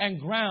pillar and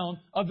ground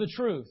of the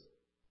truth.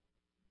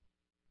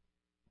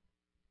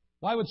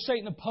 Why would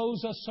Satan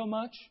oppose us so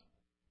much?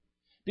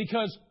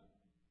 Because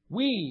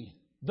we,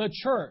 the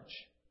church,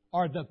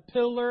 are the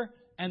pillar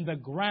and the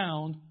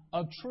ground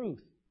of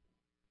truth.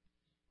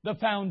 The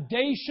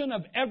foundation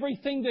of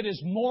everything that is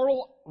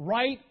moral,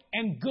 right,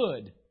 and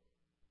good.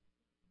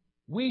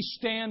 We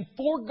stand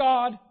for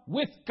God,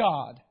 with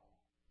God.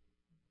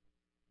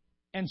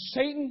 And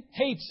Satan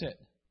hates it.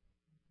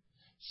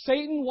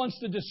 Satan wants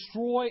to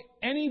destroy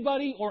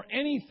anybody or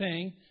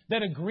anything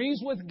that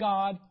agrees with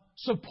God,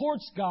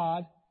 supports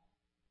God,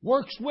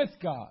 works with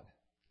God.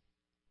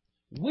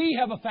 We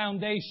have a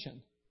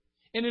foundation,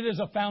 and it is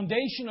a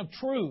foundation of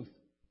truth.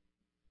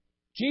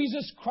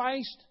 Jesus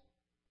Christ,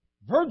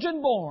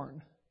 virgin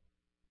born.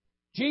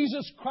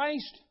 Jesus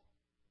Christ,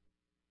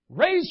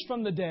 raised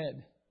from the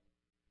dead.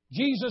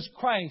 Jesus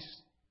Christ,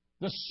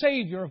 the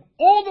Savior of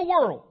all the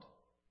world.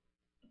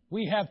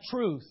 We have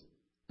truth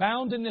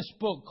found in this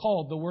book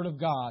called the Word of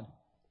God.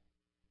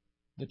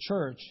 The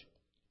church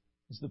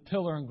is the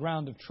pillar and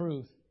ground of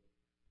truth.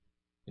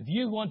 If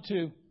you want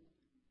to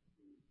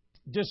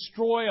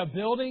destroy a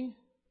building,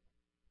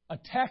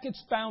 attack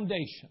its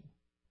foundation.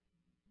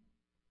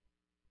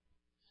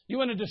 You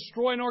want to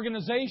destroy an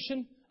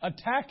organization?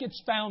 Attack its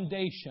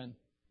foundation.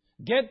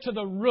 Get to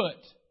the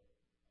root.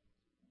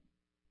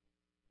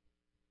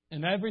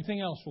 And everything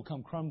else will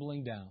come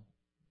crumbling down.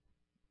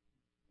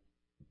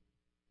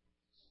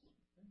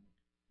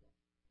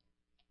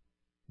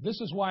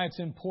 This is why it's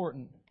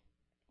important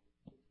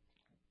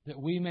that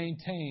we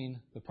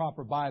maintain the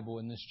proper Bible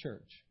in this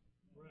church.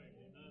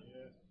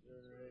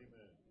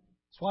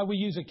 That's why we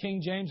use a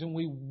King James, and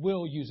we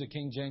will use a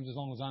King James as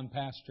long as I'm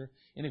pastor.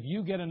 And if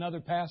you get another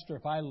pastor,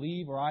 if I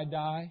leave or I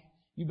die,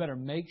 you better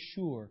make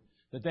sure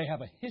that they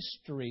have a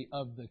history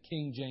of the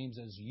King James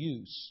as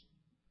use.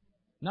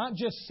 Not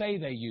just say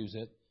they use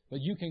it,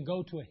 but you can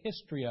go to a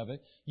history of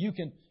it.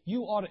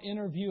 You ought to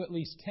interview at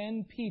least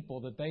 10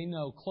 people that they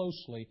know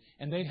closely,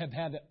 and they'd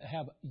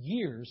have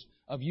years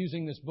of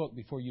using this book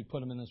before you'd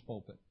put them in this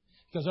pulpit.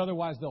 Because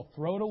otherwise they'll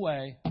throw it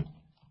away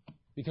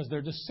because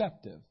they're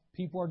deceptive.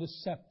 People are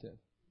deceptive.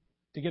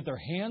 To get their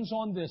hands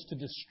on this to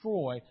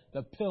destroy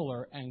the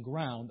pillar and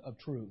ground of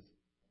truth.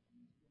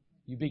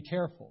 You be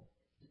careful.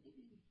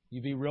 You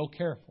be real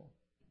careful.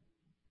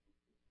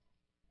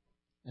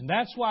 And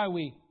that's why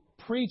we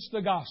preach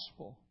the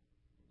gospel.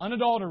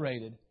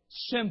 Unadulterated,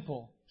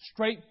 simple,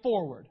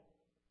 straightforward.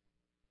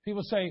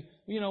 People say,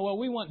 we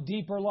want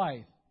deeper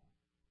life.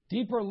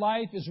 Deeper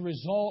life is a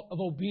result of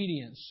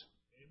obedience.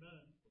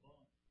 Amen.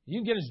 You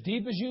can get as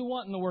deep as you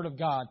want in the Word of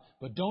God,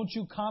 but don't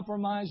you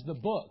compromise the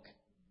book.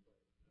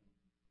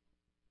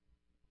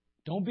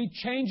 Don't be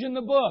changing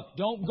the book.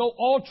 Don't go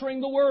altering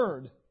the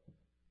Word.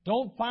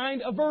 Don't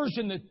find a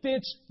version that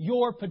fits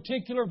your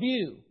particular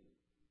view.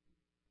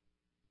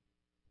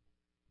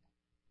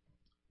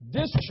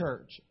 This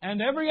church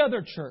and every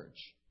other church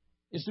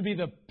is to be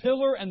the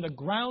pillar and the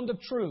ground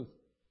of truth.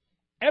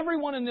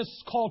 Everyone in this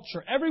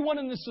culture, everyone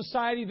in this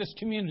society, this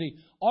community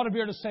ought to be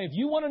able to say, if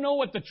you want to know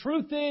what the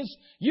truth is,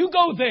 you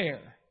go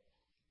there.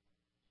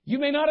 You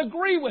may not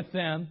agree with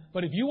them,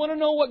 but if you want to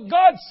know what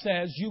God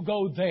says, you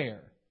go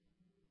there.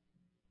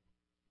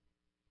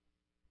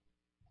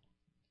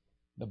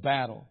 The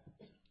battle.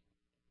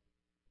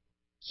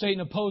 Satan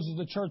opposes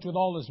the church with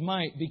all his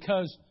might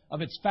because of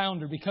its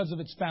founder, because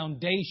of its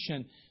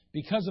foundation,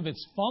 because of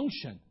its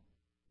function.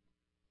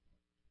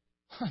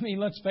 I mean,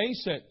 let's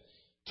face it.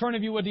 Turn,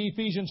 if you would, to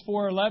Ephesians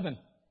 4:11.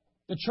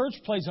 The church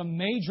plays a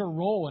major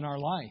role in our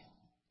life.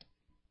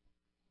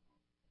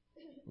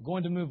 We're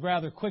going to move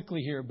rather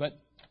quickly here, but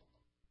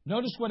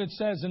notice what it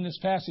says in this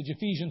passage,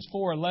 Ephesians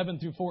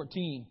 4:11 through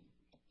 14.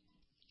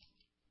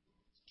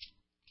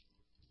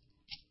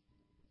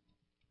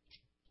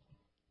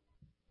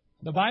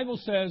 The Bible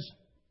says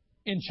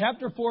in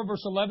chapter 4,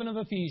 verse 11 of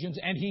Ephesians,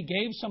 and He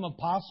gave some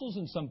apostles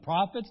and some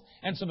prophets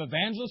and some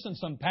evangelists and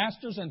some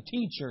pastors and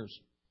teachers.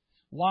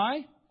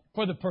 Why?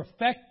 For the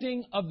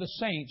perfecting of the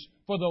saints,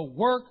 for the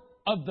work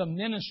of the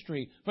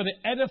ministry, for the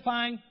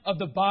edifying of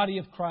the body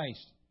of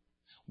Christ.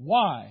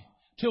 Why?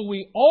 Till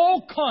we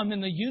all come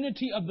in the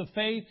unity of the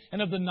faith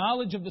and of the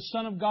knowledge of the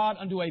Son of God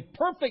unto a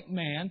perfect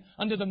man,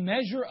 unto the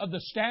measure of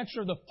the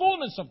stature of the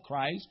fullness of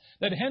Christ,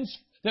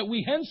 that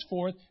we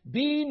henceforth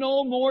be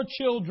no more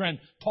children,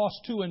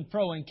 tossed to and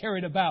fro and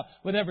carried about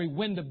with every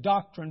wind of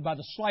doctrine by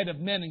the sleight of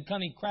men and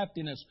cunning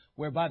craftiness,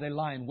 whereby they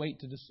lie in wait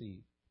to deceive.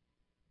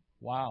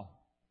 Wow.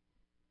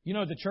 You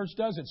know what the church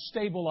does? It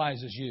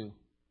stabilizes you.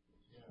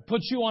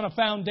 Puts you on a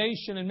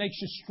foundation and makes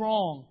you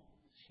strong.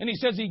 And He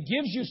says He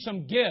gives you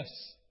some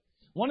gifts.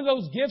 One of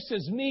those gifts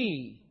is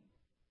me.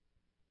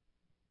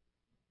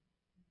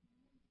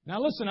 Now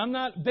listen, I'm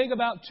not big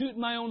about tooting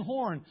my own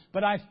horn,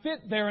 but I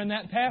fit there in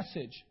that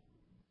passage.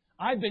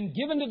 I've been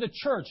given to the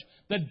church.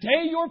 The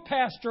day your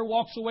pastor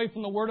walks away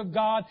from the Word of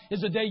God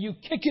is the day you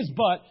kick his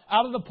butt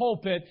out of the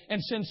pulpit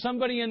and send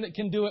somebody in that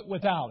can do it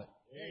without it,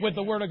 with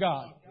the Word of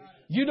God.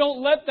 You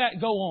don't let that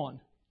go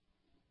on.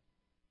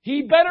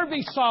 He better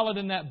be solid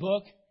in that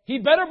book. He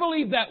better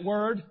believe that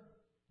Word.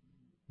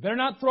 Better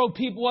not throw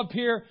people up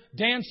here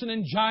dancing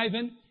and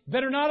jiving.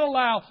 Better not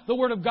allow the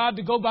Word of God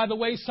to go by the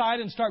wayside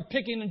and start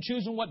picking and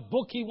choosing what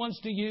book he wants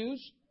to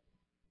use.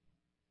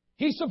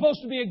 He's supposed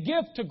to be a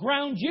gift to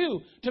ground you,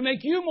 to make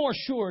you more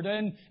sure,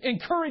 to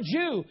encourage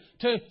you,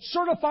 to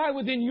certify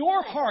within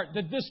your heart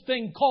that this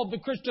thing called the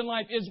Christian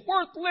life is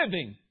worth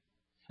living,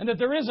 and that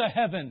there is a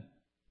heaven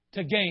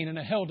to gain and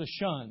a hell to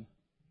shun.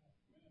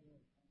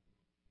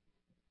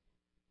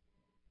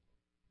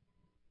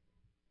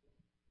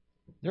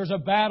 There's a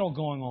battle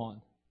going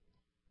on.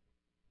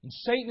 And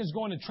Satan is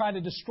going to try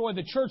to destroy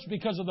the church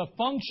because of the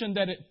function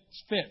that it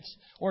fits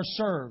or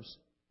serves.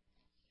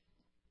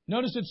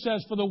 Notice it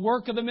says, for the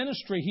work of the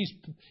ministry.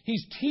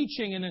 He's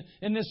teaching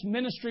in this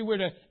ministry. We're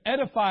to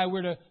edify,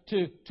 we're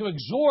to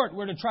exhort,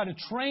 we're to try to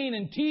train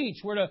and teach,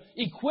 we're to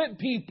equip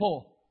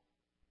people.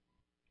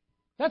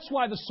 That's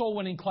why the soul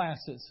winning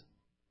classes.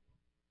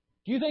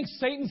 Do you think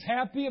Satan's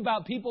happy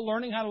about people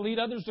learning how to lead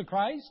others to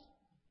Christ?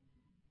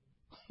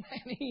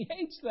 Man, he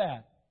hates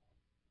that.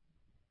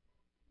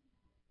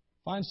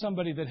 Find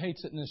somebody that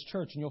hates it in this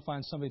church and you'll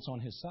find somebody that's on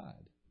his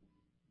side.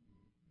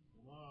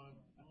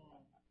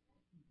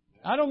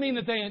 I don't mean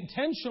that they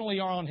intentionally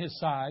are on his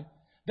side.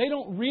 They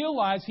don't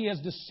realize he has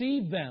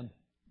deceived them.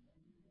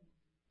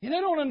 And they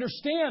don't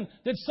understand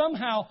that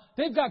somehow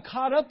they've got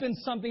caught up in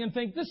something and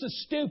think, this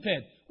is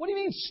stupid. What do you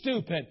mean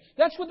stupid?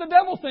 That's what the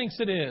devil thinks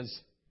it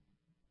is.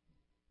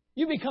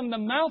 You become the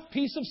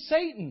mouthpiece of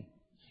Satan.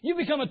 You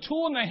become a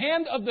tool in the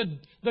hand of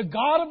the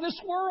God of this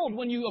world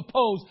when you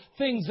oppose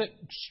things that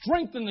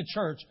strengthen the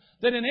church,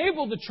 that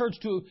enable the church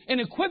to,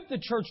 and equip the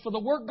church for the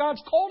work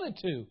God's called it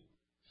to.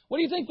 What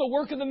do you think the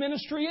work of the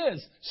ministry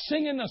is?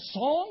 Singing a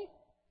song?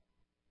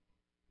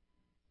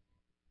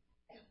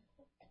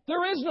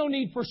 There is no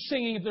need for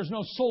singing if there's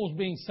no souls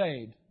being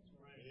saved.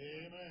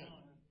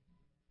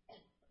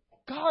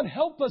 God,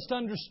 help us to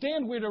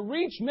understand we're to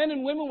reach men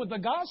and women with the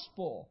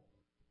gospel.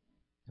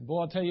 And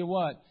boy, I'll tell you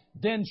what,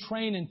 then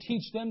train and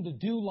teach them to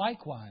do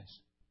likewise.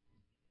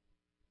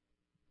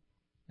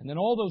 And then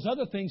all those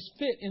other things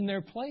fit in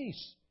their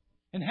place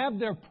and have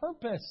their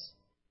purpose.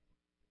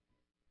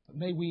 But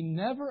may we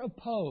never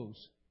oppose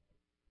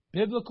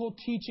biblical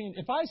teaching.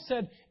 If I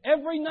said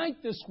every night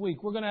this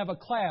week we're going to have a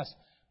class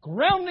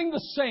grounding the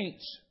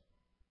saints,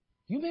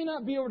 you may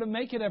not be able to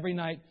make it every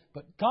night,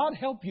 but God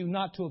help you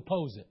not to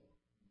oppose it.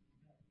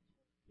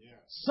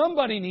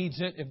 Somebody needs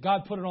it if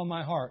God put it on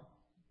my heart.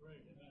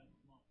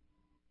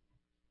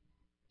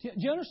 Do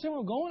you understand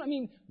where I'm going? I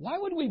mean, why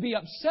would we be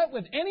upset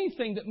with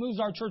anything that moves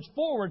our church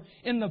forward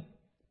in the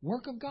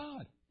work of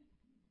God?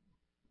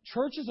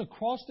 Churches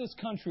across this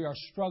country are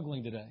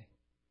struggling today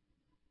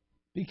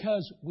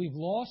because we've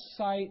lost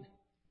sight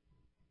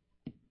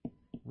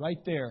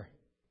right there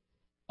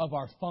of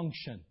our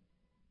function.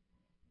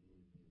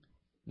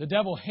 The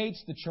devil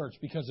hates the church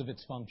because of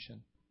its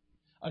function.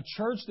 A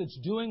church that's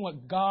doing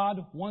what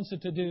God wants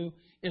it to do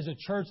is a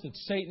church that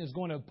Satan is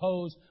going to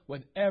oppose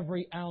with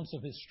every ounce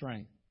of his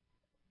strength.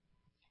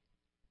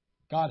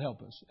 God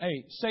help us.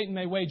 Hey, Satan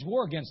may wage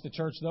war against the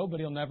church, though, but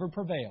he'll never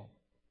prevail.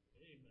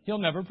 He'll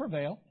never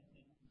prevail.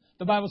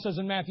 The Bible says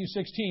in Matthew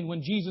 16,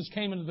 when Jesus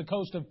came into the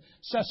coast of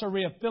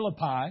Caesarea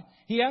Philippi,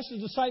 He asked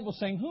His disciples,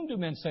 saying, whom do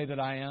men say that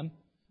I am,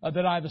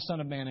 that I, the Son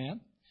of Man, am?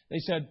 They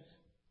said,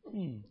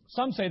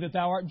 some say that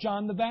thou art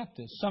John the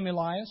Baptist, some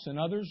Elias, and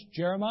others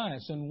Jeremiah,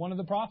 and one of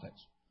the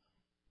prophets.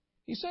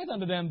 He saith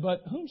unto them,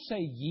 but whom say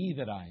ye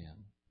that I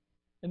am?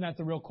 Isn't that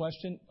the real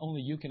question? Only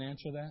you can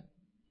answer that?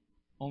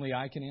 Only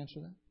I can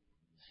answer that?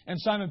 And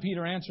Simon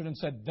Peter answered and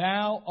said,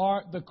 thou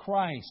art the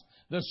Christ,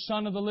 the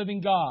Son of the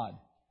living God.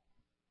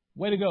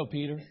 Way to go,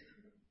 Peter.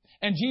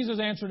 And Jesus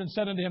answered and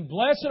said unto him,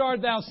 blessed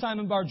art thou,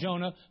 Simon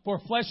Bar-Jonah,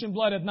 for flesh and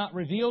blood hath not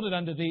revealed it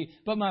unto thee,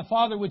 but my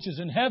Father which is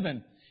in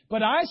heaven.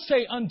 But I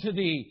say unto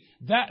thee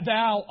that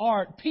thou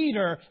art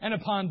Peter, and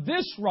upon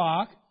this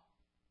rock,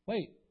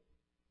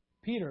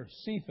 Peter,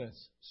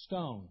 Cephas,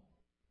 stone.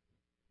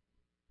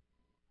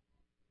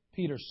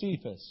 Peter,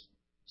 Cephas,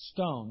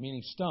 stone,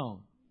 meaning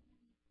stone.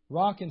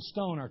 Rock and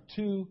stone are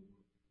two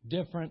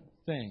different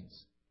things.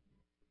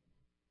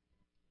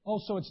 Oh,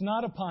 so it's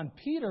not upon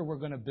Peter we're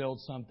going to build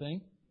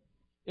something.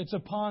 It's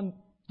upon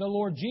the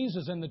Lord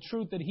Jesus and the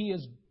truth that He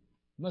is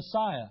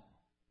Messiah.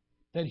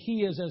 That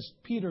He is, as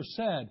Peter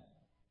said,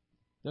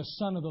 the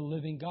Son of the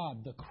living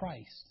God, the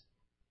Christ.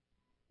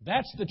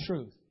 That's the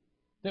truth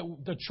that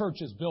the church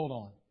is built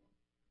on.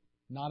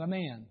 Not a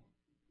man.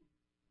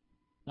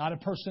 Not a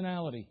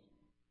personality.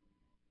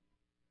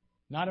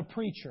 Not a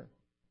preacher.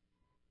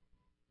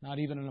 Not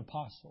even an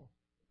apostle.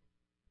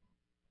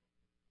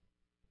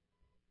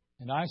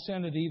 And I say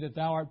unto thee that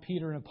thou art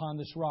Peter, and upon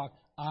this rock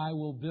I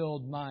will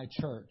build my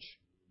church.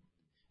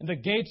 And the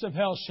gates of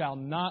hell shall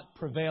not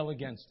prevail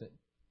against it.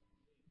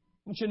 I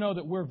want you to know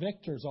that we're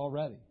victors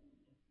already.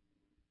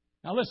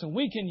 Now listen,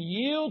 we can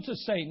yield to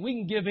Satan. We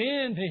can give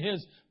in to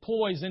his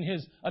ploys and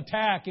his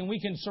attack, and we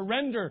can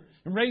surrender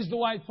and raise the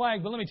white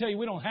flag. But let me tell you,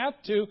 we don't have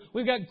to.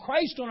 We've got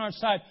Christ on our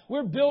side.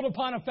 We're built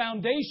upon a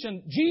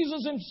foundation,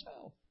 Jesus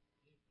Himself.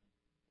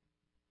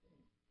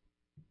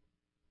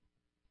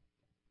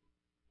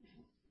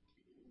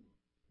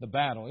 The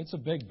battle, it's a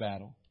big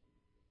battle.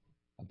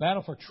 A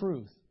battle for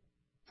truth,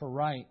 for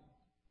right.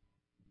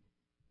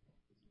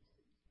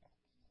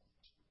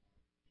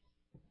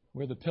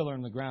 We're the pillar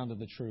and the ground of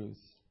the truth.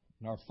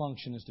 And our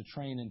function is to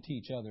train and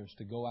teach others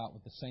to go out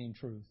with the same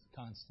truth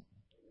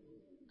constantly.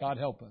 God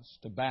help us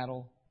to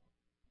battle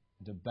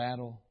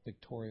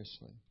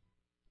victoriously.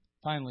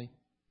 Finally,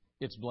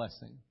 its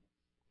blessing.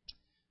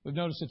 We've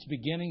noticed its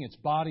beginning, its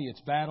body,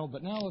 its battle,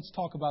 but now let's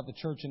talk about the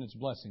church and its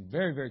blessing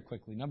very, very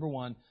quickly. Number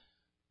one,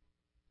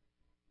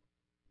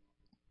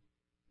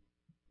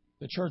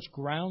 the church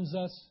grounds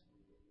us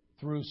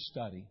through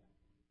study.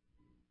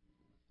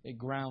 It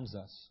grounds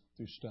us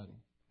through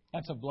study.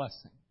 That's a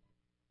blessing.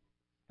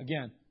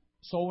 Again,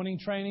 soul winning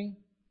training,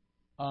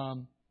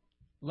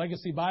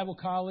 Legacy Bible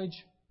College,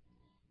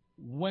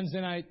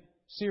 Wednesday night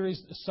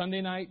series, Sunday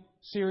night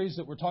series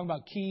that we're talking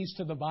about keys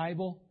to the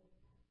Bible.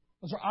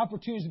 Those are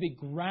opportunities to be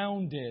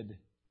grounded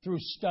through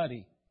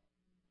study.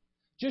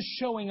 Just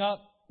showing up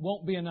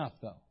won't be enough,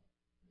 though.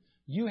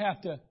 You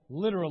have to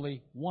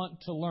literally want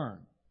to learn.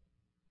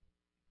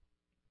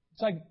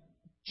 It's like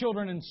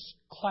children in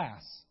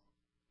class.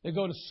 They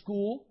go to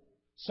school.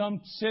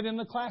 Some sit in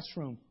the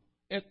classroom.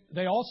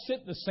 They all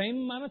sit the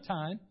same amount of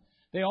time.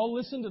 They all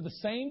listen to the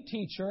same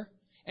teacher.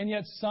 And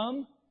yet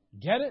some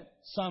get it,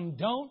 some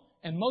don't.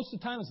 And most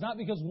of the time it's not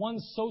because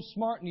one's so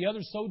smart and the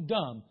other's so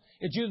dumb.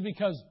 It's usually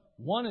because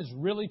one is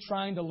really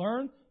trying to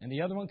learn and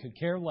the other one could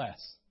care less.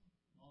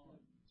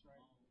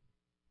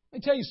 Let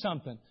me tell you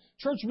something.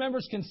 Church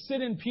members can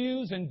sit in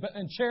pews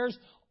and chairs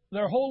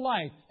their whole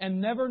life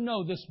and never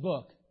know this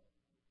book.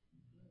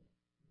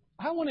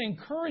 I want to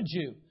encourage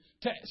you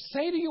to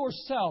say to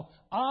yourself,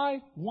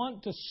 I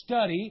want to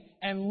study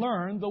and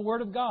learn the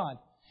Word of God.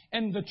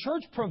 And the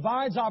church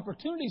provides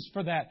opportunities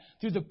for that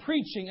through the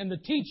preaching and the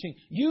teaching.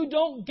 You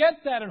don't get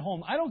that at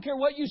home. I don't care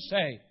what you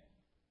say.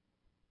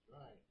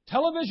 Right.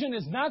 Television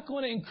is not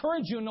going to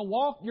encourage you in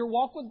your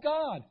walk with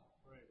God.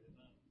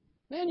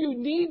 Right. Man, you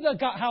need the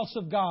house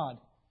of God.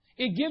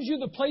 It gives you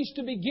the place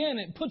to begin.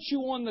 It puts you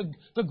on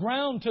the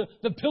ground, to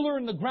the pillar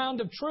and the ground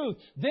of truth.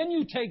 Then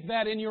you take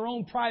that in your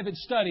own private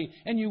study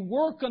and you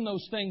work on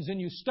those things and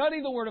you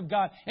study the Word of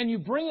God and you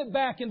bring it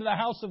back into the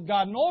house of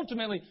God. And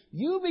ultimately,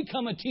 you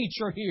become a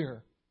teacher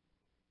here.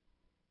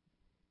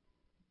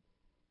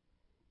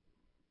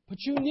 But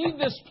you need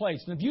this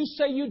place. And if you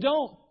say you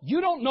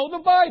don't know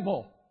the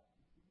Bible.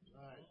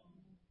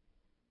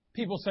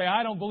 People say,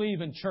 I don't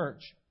believe in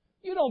church.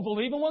 You don't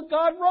believe in what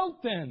God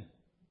wrote then.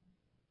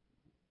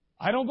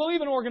 I don't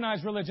believe in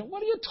organized religion.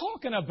 What are you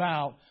talking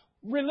about?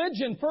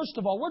 Religion, first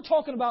of all, we're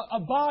talking about a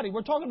body.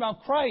 We're talking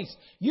about Christ.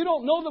 You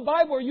don't know the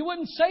Bible or you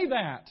wouldn't say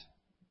that.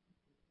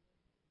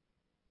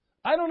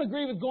 I don't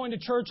agree with going to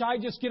church. I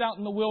just get out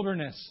in the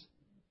wilderness.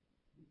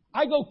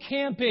 I go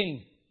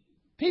camping.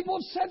 People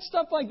have said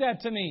stuff like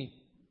that to me.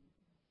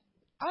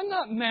 I'm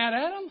not mad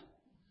at them.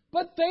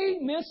 But they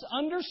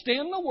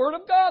misunderstand the Word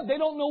of God. They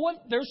don't know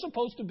what they're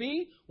supposed to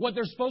be, what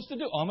they're supposed to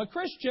do. I'm a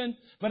Christian,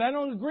 but I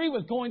don't agree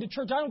with going to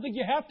church. I don't think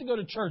you have to go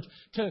to church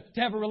to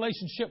have a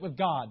relationship with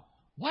God.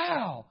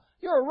 Wow,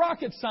 you're a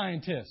rocket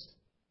scientist.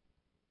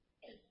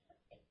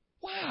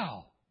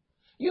 Wow.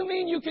 You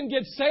mean you can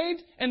get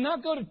saved and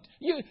not go to...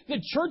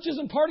 the church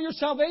isn't part of your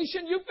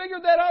salvation? You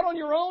figured that out on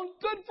your own?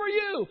 Good for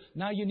you.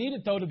 Now you need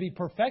it, though, to be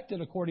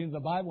perfected according to the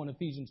Bible in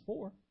Ephesians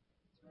 4.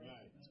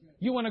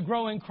 You want to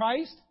grow in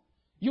Christ?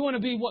 You want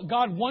to be what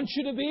God wants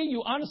you to be?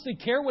 You honestly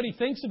care what He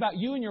thinks about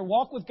you and your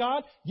walk with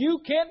God? You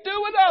can't do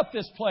without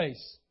this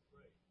place.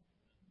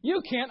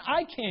 You can't.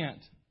 I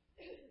can't.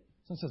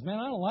 Someone says, man,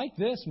 I don't like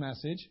this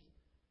message.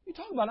 You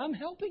talk about I'm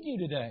helping you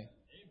today.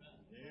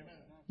 Amen.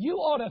 You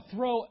ought to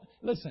throw...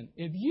 Listen,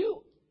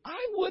 I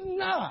would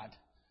not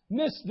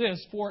miss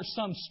this for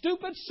some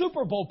stupid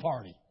Super Bowl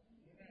party.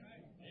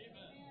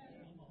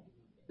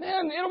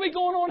 Man, it'll be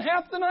going on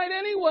half the night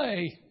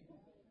anyway.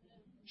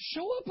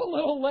 Show up a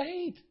little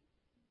late.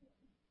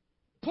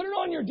 Put it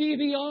on your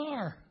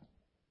DVR.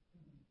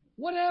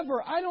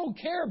 Whatever. I don't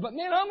care. But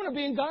man, I'm going to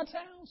be in God's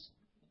house.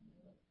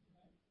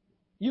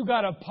 You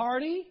got a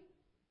party?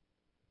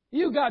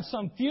 You got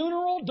some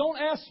funeral? Don't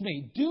ask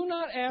me. Do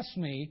not ask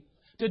me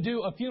to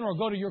do a funeral,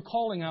 go to your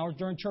calling hours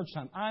during church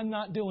time. I'm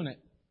not doing it.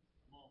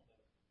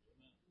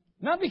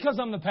 Not because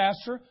I'm the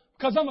pastor,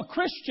 because I'm a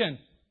Christian.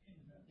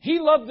 He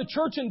loved the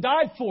church and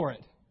died for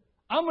it.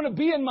 I'm going to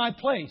be in my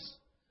place.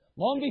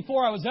 Long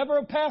before I was ever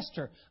a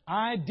pastor,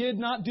 I did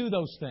not do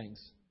those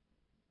things.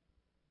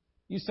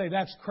 You say,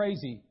 that's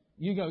crazy.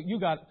 You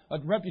got a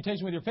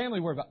reputation with your family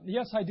to worry about.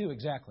 Yes, I do,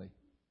 exactly.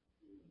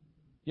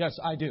 Yes,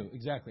 I do,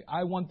 exactly.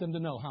 I want them to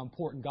know how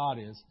important God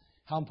is,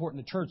 how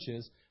important the church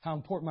is, how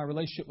important my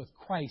relationship with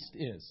Christ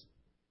is.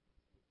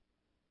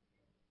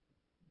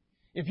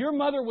 If your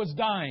mother was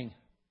dying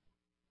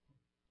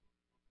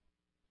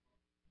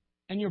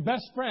and your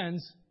best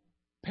friend's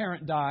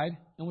parent died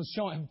and was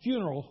showing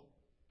funeral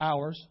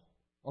hours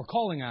or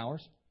calling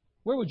hours,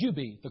 where would you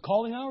be? The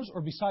calling hours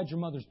or beside your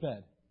mother's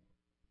bed?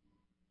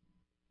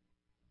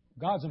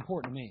 God's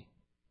important to me.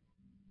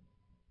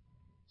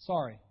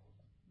 Sorry.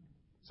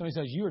 Somebody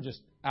says, you are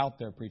just out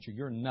there, preacher.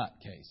 You're a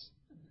nutcase.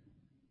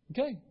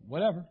 Okay,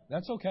 whatever.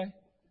 That's okay.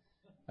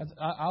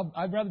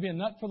 I'd rather be a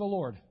nut for the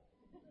Lord.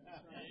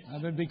 I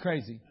would be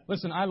crazy.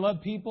 Listen, I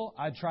love people.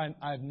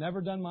 I've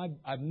never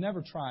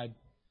tried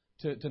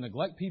to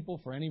neglect people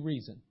for any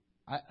reason.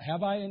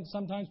 Have I? And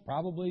sometimes,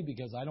 probably,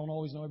 because I don't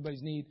always know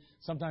everybody's need.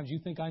 Sometimes you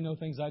think I know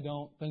things I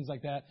don't, things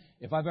like that.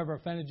 If I've ever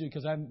offended you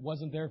because I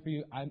wasn't there for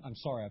you, I'm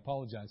sorry. I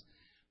apologize.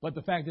 But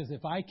the fact is,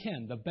 if I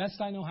can, the best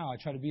I know how, I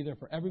try to be there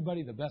for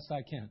everybody the best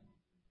I can.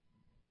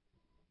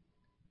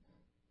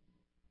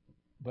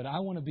 But I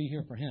want to be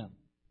here for Him.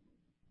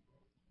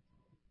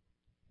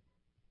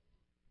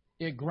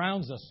 It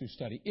grounds us through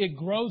study. It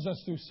grows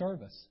us through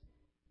service.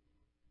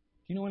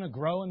 Do you know when to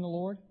grow in the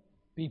Lord?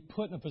 Be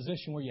put in a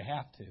position where you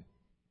have to.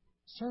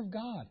 Serve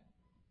God.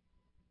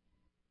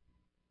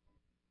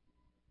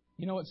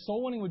 You know what?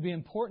 Soul winning would be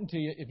important to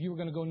you if you were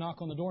going to go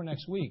knock on the door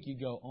next week.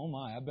 You'd go, oh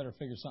my, I better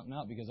figure something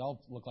out because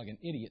I'll look like an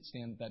idiot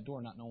standing at that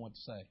door not knowing what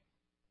to say.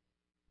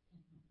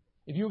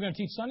 If you were going to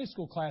teach Sunday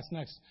school class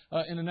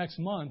in the next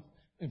month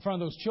in front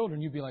of those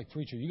children, you'd be like,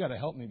 preacher, you got to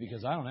help me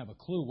because I don't have a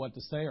clue what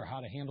to say or how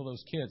to handle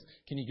those kids.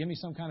 Can you give me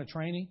some kind of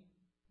training?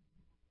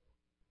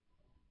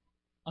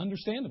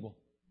 Understandable.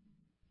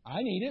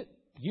 I need it.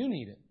 You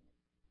need it.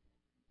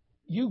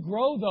 You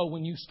grow, though,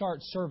 when you start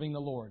serving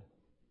the Lord.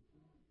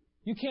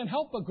 You can't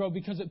help but grow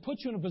because it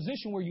puts you in a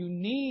position where you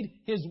need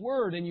His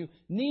Word and you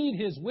need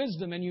His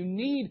wisdom and you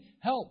need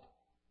help.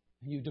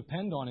 And you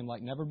depend on Him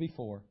like never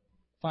before.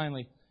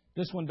 Finally,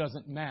 this one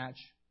doesn't match.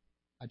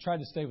 I tried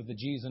to stay with the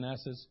G's and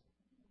S's.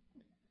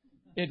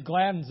 It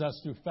gladdens us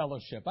through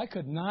fellowship. I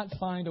could not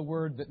find a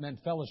word that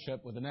meant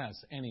fellowship with an S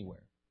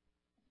anywhere.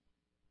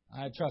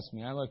 Trust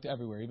me, I looked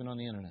everywhere, even on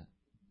the internet.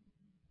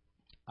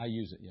 I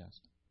use it, yes.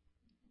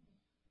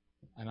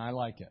 And I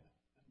like it.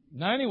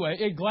 Now anyway,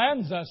 it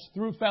gladdens us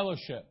through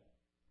fellowship.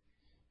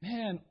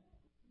 Man,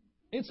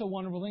 it's a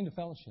wonderful thing to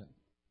fellowship.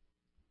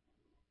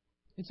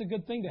 It's a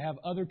good thing to have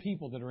other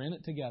people that are in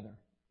it together.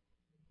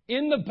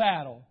 In the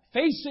battle,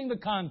 facing the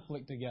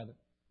conflict together.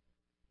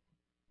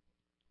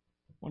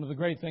 One of the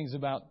great things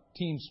about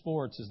team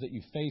sports is that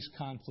you face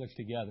conflict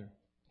together.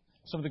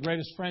 Some of the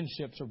greatest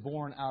friendships are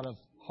born out of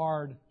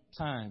hard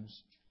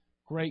times.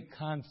 Great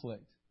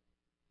conflict.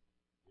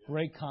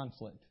 Great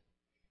conflict.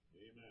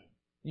 Amen.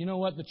 You know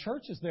what? The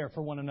church is there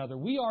for one another.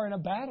 We are in a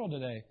battle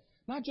today.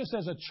 Not just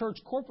as a church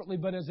corporately,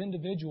 but as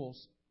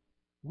individuals.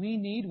 We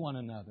need one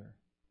another.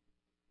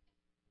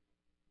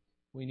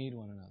 We need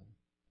one another.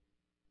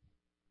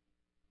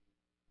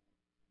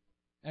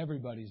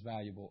 Everybody's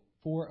valuable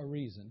for a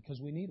reason, because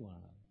we need one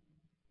another.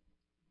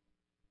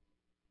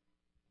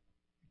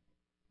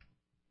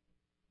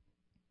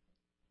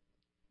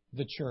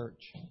 The church.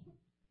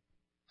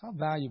 How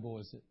valuable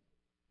is it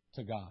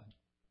to God?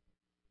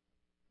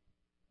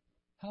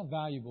 How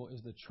valuable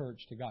is the church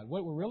to God?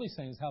 What we're really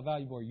saying is, how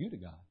valuable are you to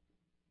God?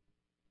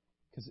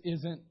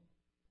 Because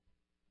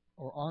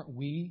aren't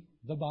we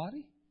the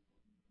body?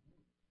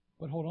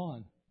 But hold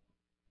on.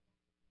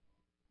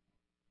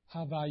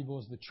 How valuable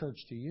is the church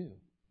to you?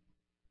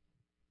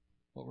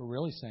 What we're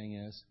really saying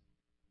is,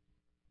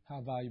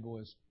 how valuable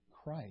is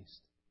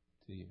Christ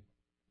to you?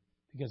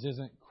 Because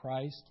isn't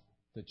Christ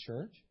the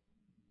church?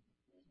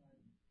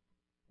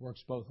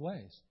 Works both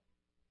ways.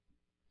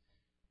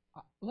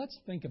 Let's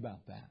think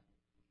about that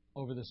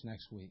over this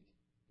next week.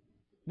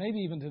 Maybe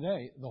even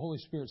today, the Holy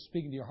Spirit's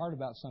speaking to your heart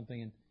about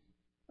something.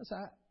 And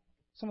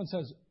someone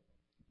says,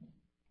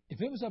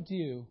 if it was up to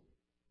you,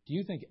 do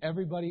you think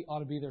everybody ought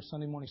to be there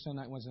Sunday morning,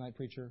 Sunday night, Wednesday night,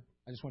 preacher?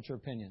 I just want your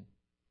opinion.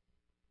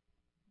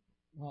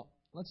 Well,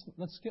 let's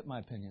skip my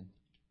opinion.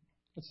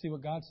 Let's see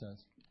what God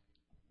says.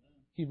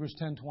 Hebrews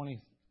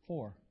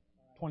 10:24,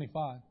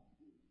 25.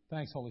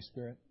 Thanks, Holy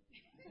Spirit.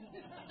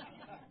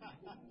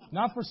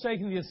 Not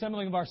forsaking the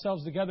assembling of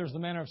ourselves together as the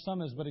manner of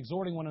some is, but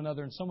exhorting one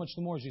another, and so much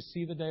the more as you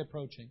see the day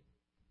approaching.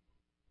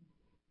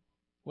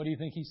 What do you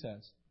think he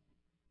says?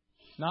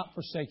 Not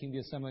forsaking the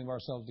assembling of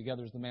ourselves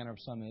together as the manner of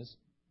some is,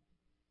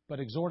 but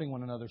exhorting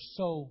one another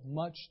so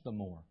much the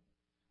more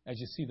as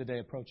you see the day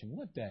approaching.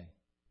 What day?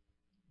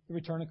 The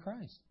return of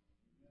Christ.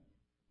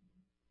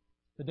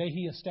 The day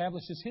He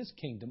establishes His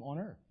kingdom on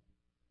earth.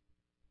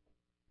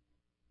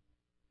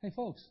 Hey,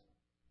 folks,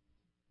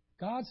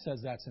 God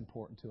says that's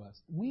important to us.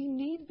 We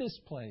need this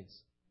place.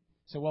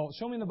 So, well,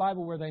 show me in the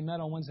Bible where they met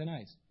on Wednesday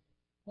nights.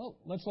 Well,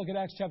 let's look at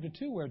Acts chapter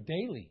 2, where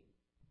daily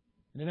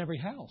and in every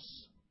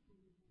house.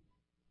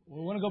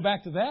 We want to go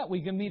back to that.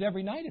 We can meet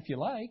every night if you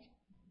like.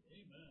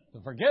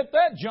 But forget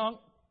that junk.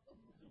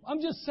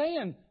 I'm just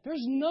saying,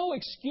 there's no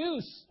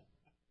excuse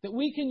that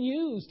we can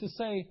use to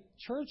say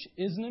church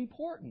isn't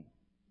important.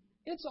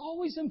 It's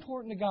always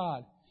important to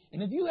God.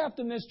 And if you have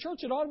to miss church,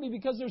 it ought to be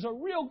because there's a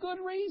real good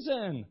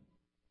reason.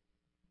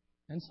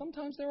 And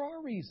sometimes there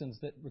are reasons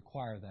that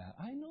require that.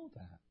 I know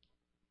that.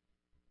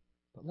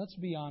 But let's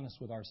be honest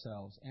with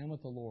ourselves and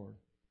with the Lord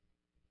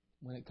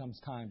when it comes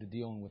time to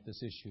dealing with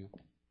this issue.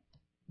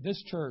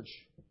 This church,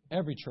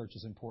 every church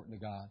is important to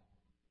God.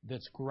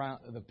 That's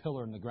the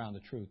pillar and the ground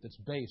of truth. That's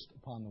based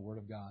upon the Word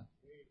of God.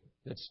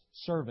 That's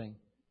serving.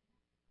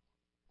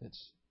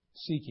 That's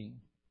seeking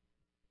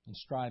and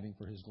striving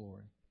for His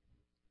glory.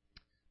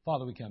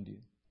 Father, we come to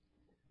You.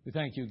 We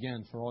thank You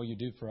again for all You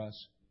do for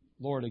us.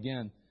 Lord,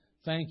 again,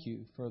 thank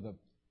You for the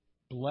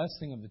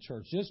blessing of the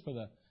church, just for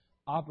the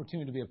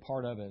opportunity to be a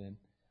part of it. And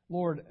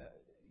Lord,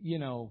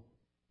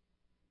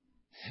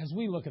 as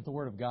we look at the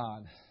Word of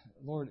God,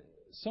 Lord,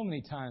 so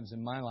many times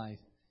in my life,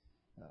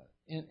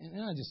 and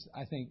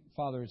I think,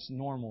 Father, it's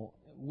normal.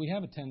 We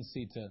have a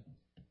tendency to,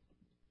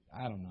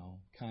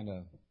 kind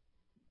of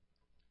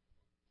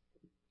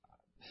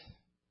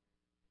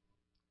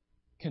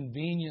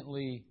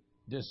conveniently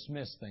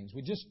dismiss things.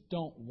 We just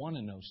don't want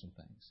to know some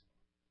things.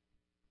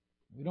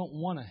 We don't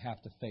want to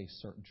have to face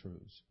certain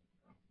truths.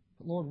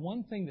 But Lord,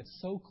 one thing that's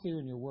so clear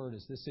in Your Word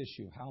is this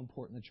issue of how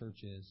important the church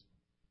is.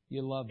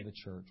 You love the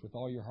church with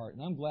all your heart.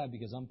 And I'm glad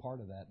because I'm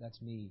part of that.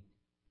 That's me.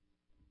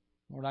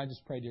 Lord, I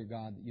just pray, dear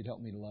God, that You'd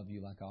help me to love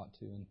You like I ought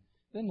to. And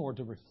then, Lord,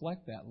 to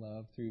reflect that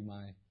love through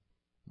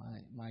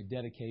my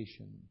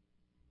dedication.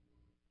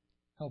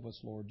 Help us,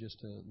 Lord, just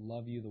to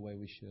love You the way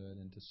we should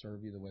and to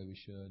serve You the way we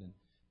should. And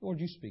Lord,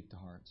 You speak to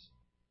hearts.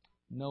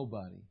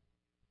 Nobody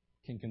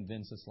can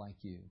convince us like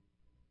You.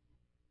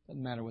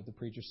 Doesn't matter what the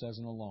preacher says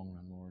in the long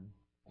run, Lord.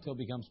 Until it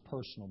becomes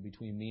personal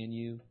between me and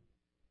You,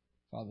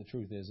 Father, the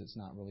truth is it's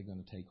not really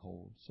going to take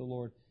hold. So,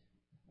 Lord,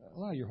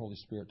 allow Your Holy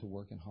Spirit to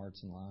work in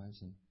hearts and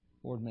lives. And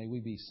Lord, may we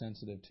be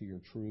sensitive to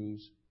Your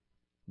truths.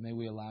 May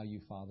we allow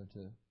You, Father,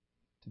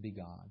 to be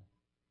God.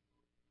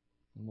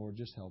 And Lord,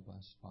 just help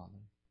us,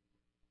 Father.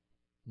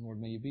 And Lord,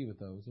 may You be with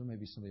those. There may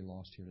be somebody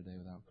lost here today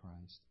without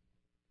Christ.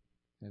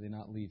 May they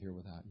not leave here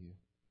without You.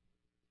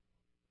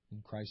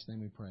 In Christ's name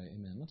we pray.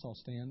 Amen. Let's all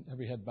stand.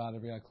 Every head bowed,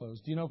 every eye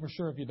closed. Do you know for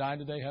sure if you died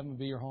today, heaven would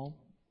be your home?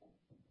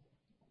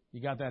 You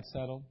got that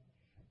settled?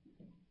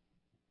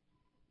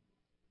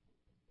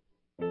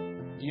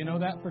 Do you know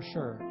that for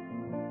sure?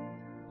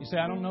 You say,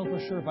 I don't know for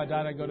sure if I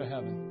died, I'd go to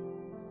heaven.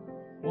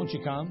 Won't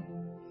you come?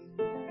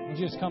 Won't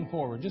you just come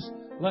forward? Just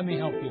let me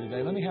help you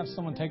today. Let me have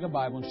someone take a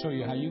Bible and show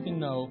you how you can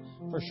know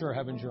for sure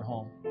heaven's your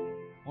home.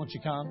 Won't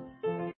you come?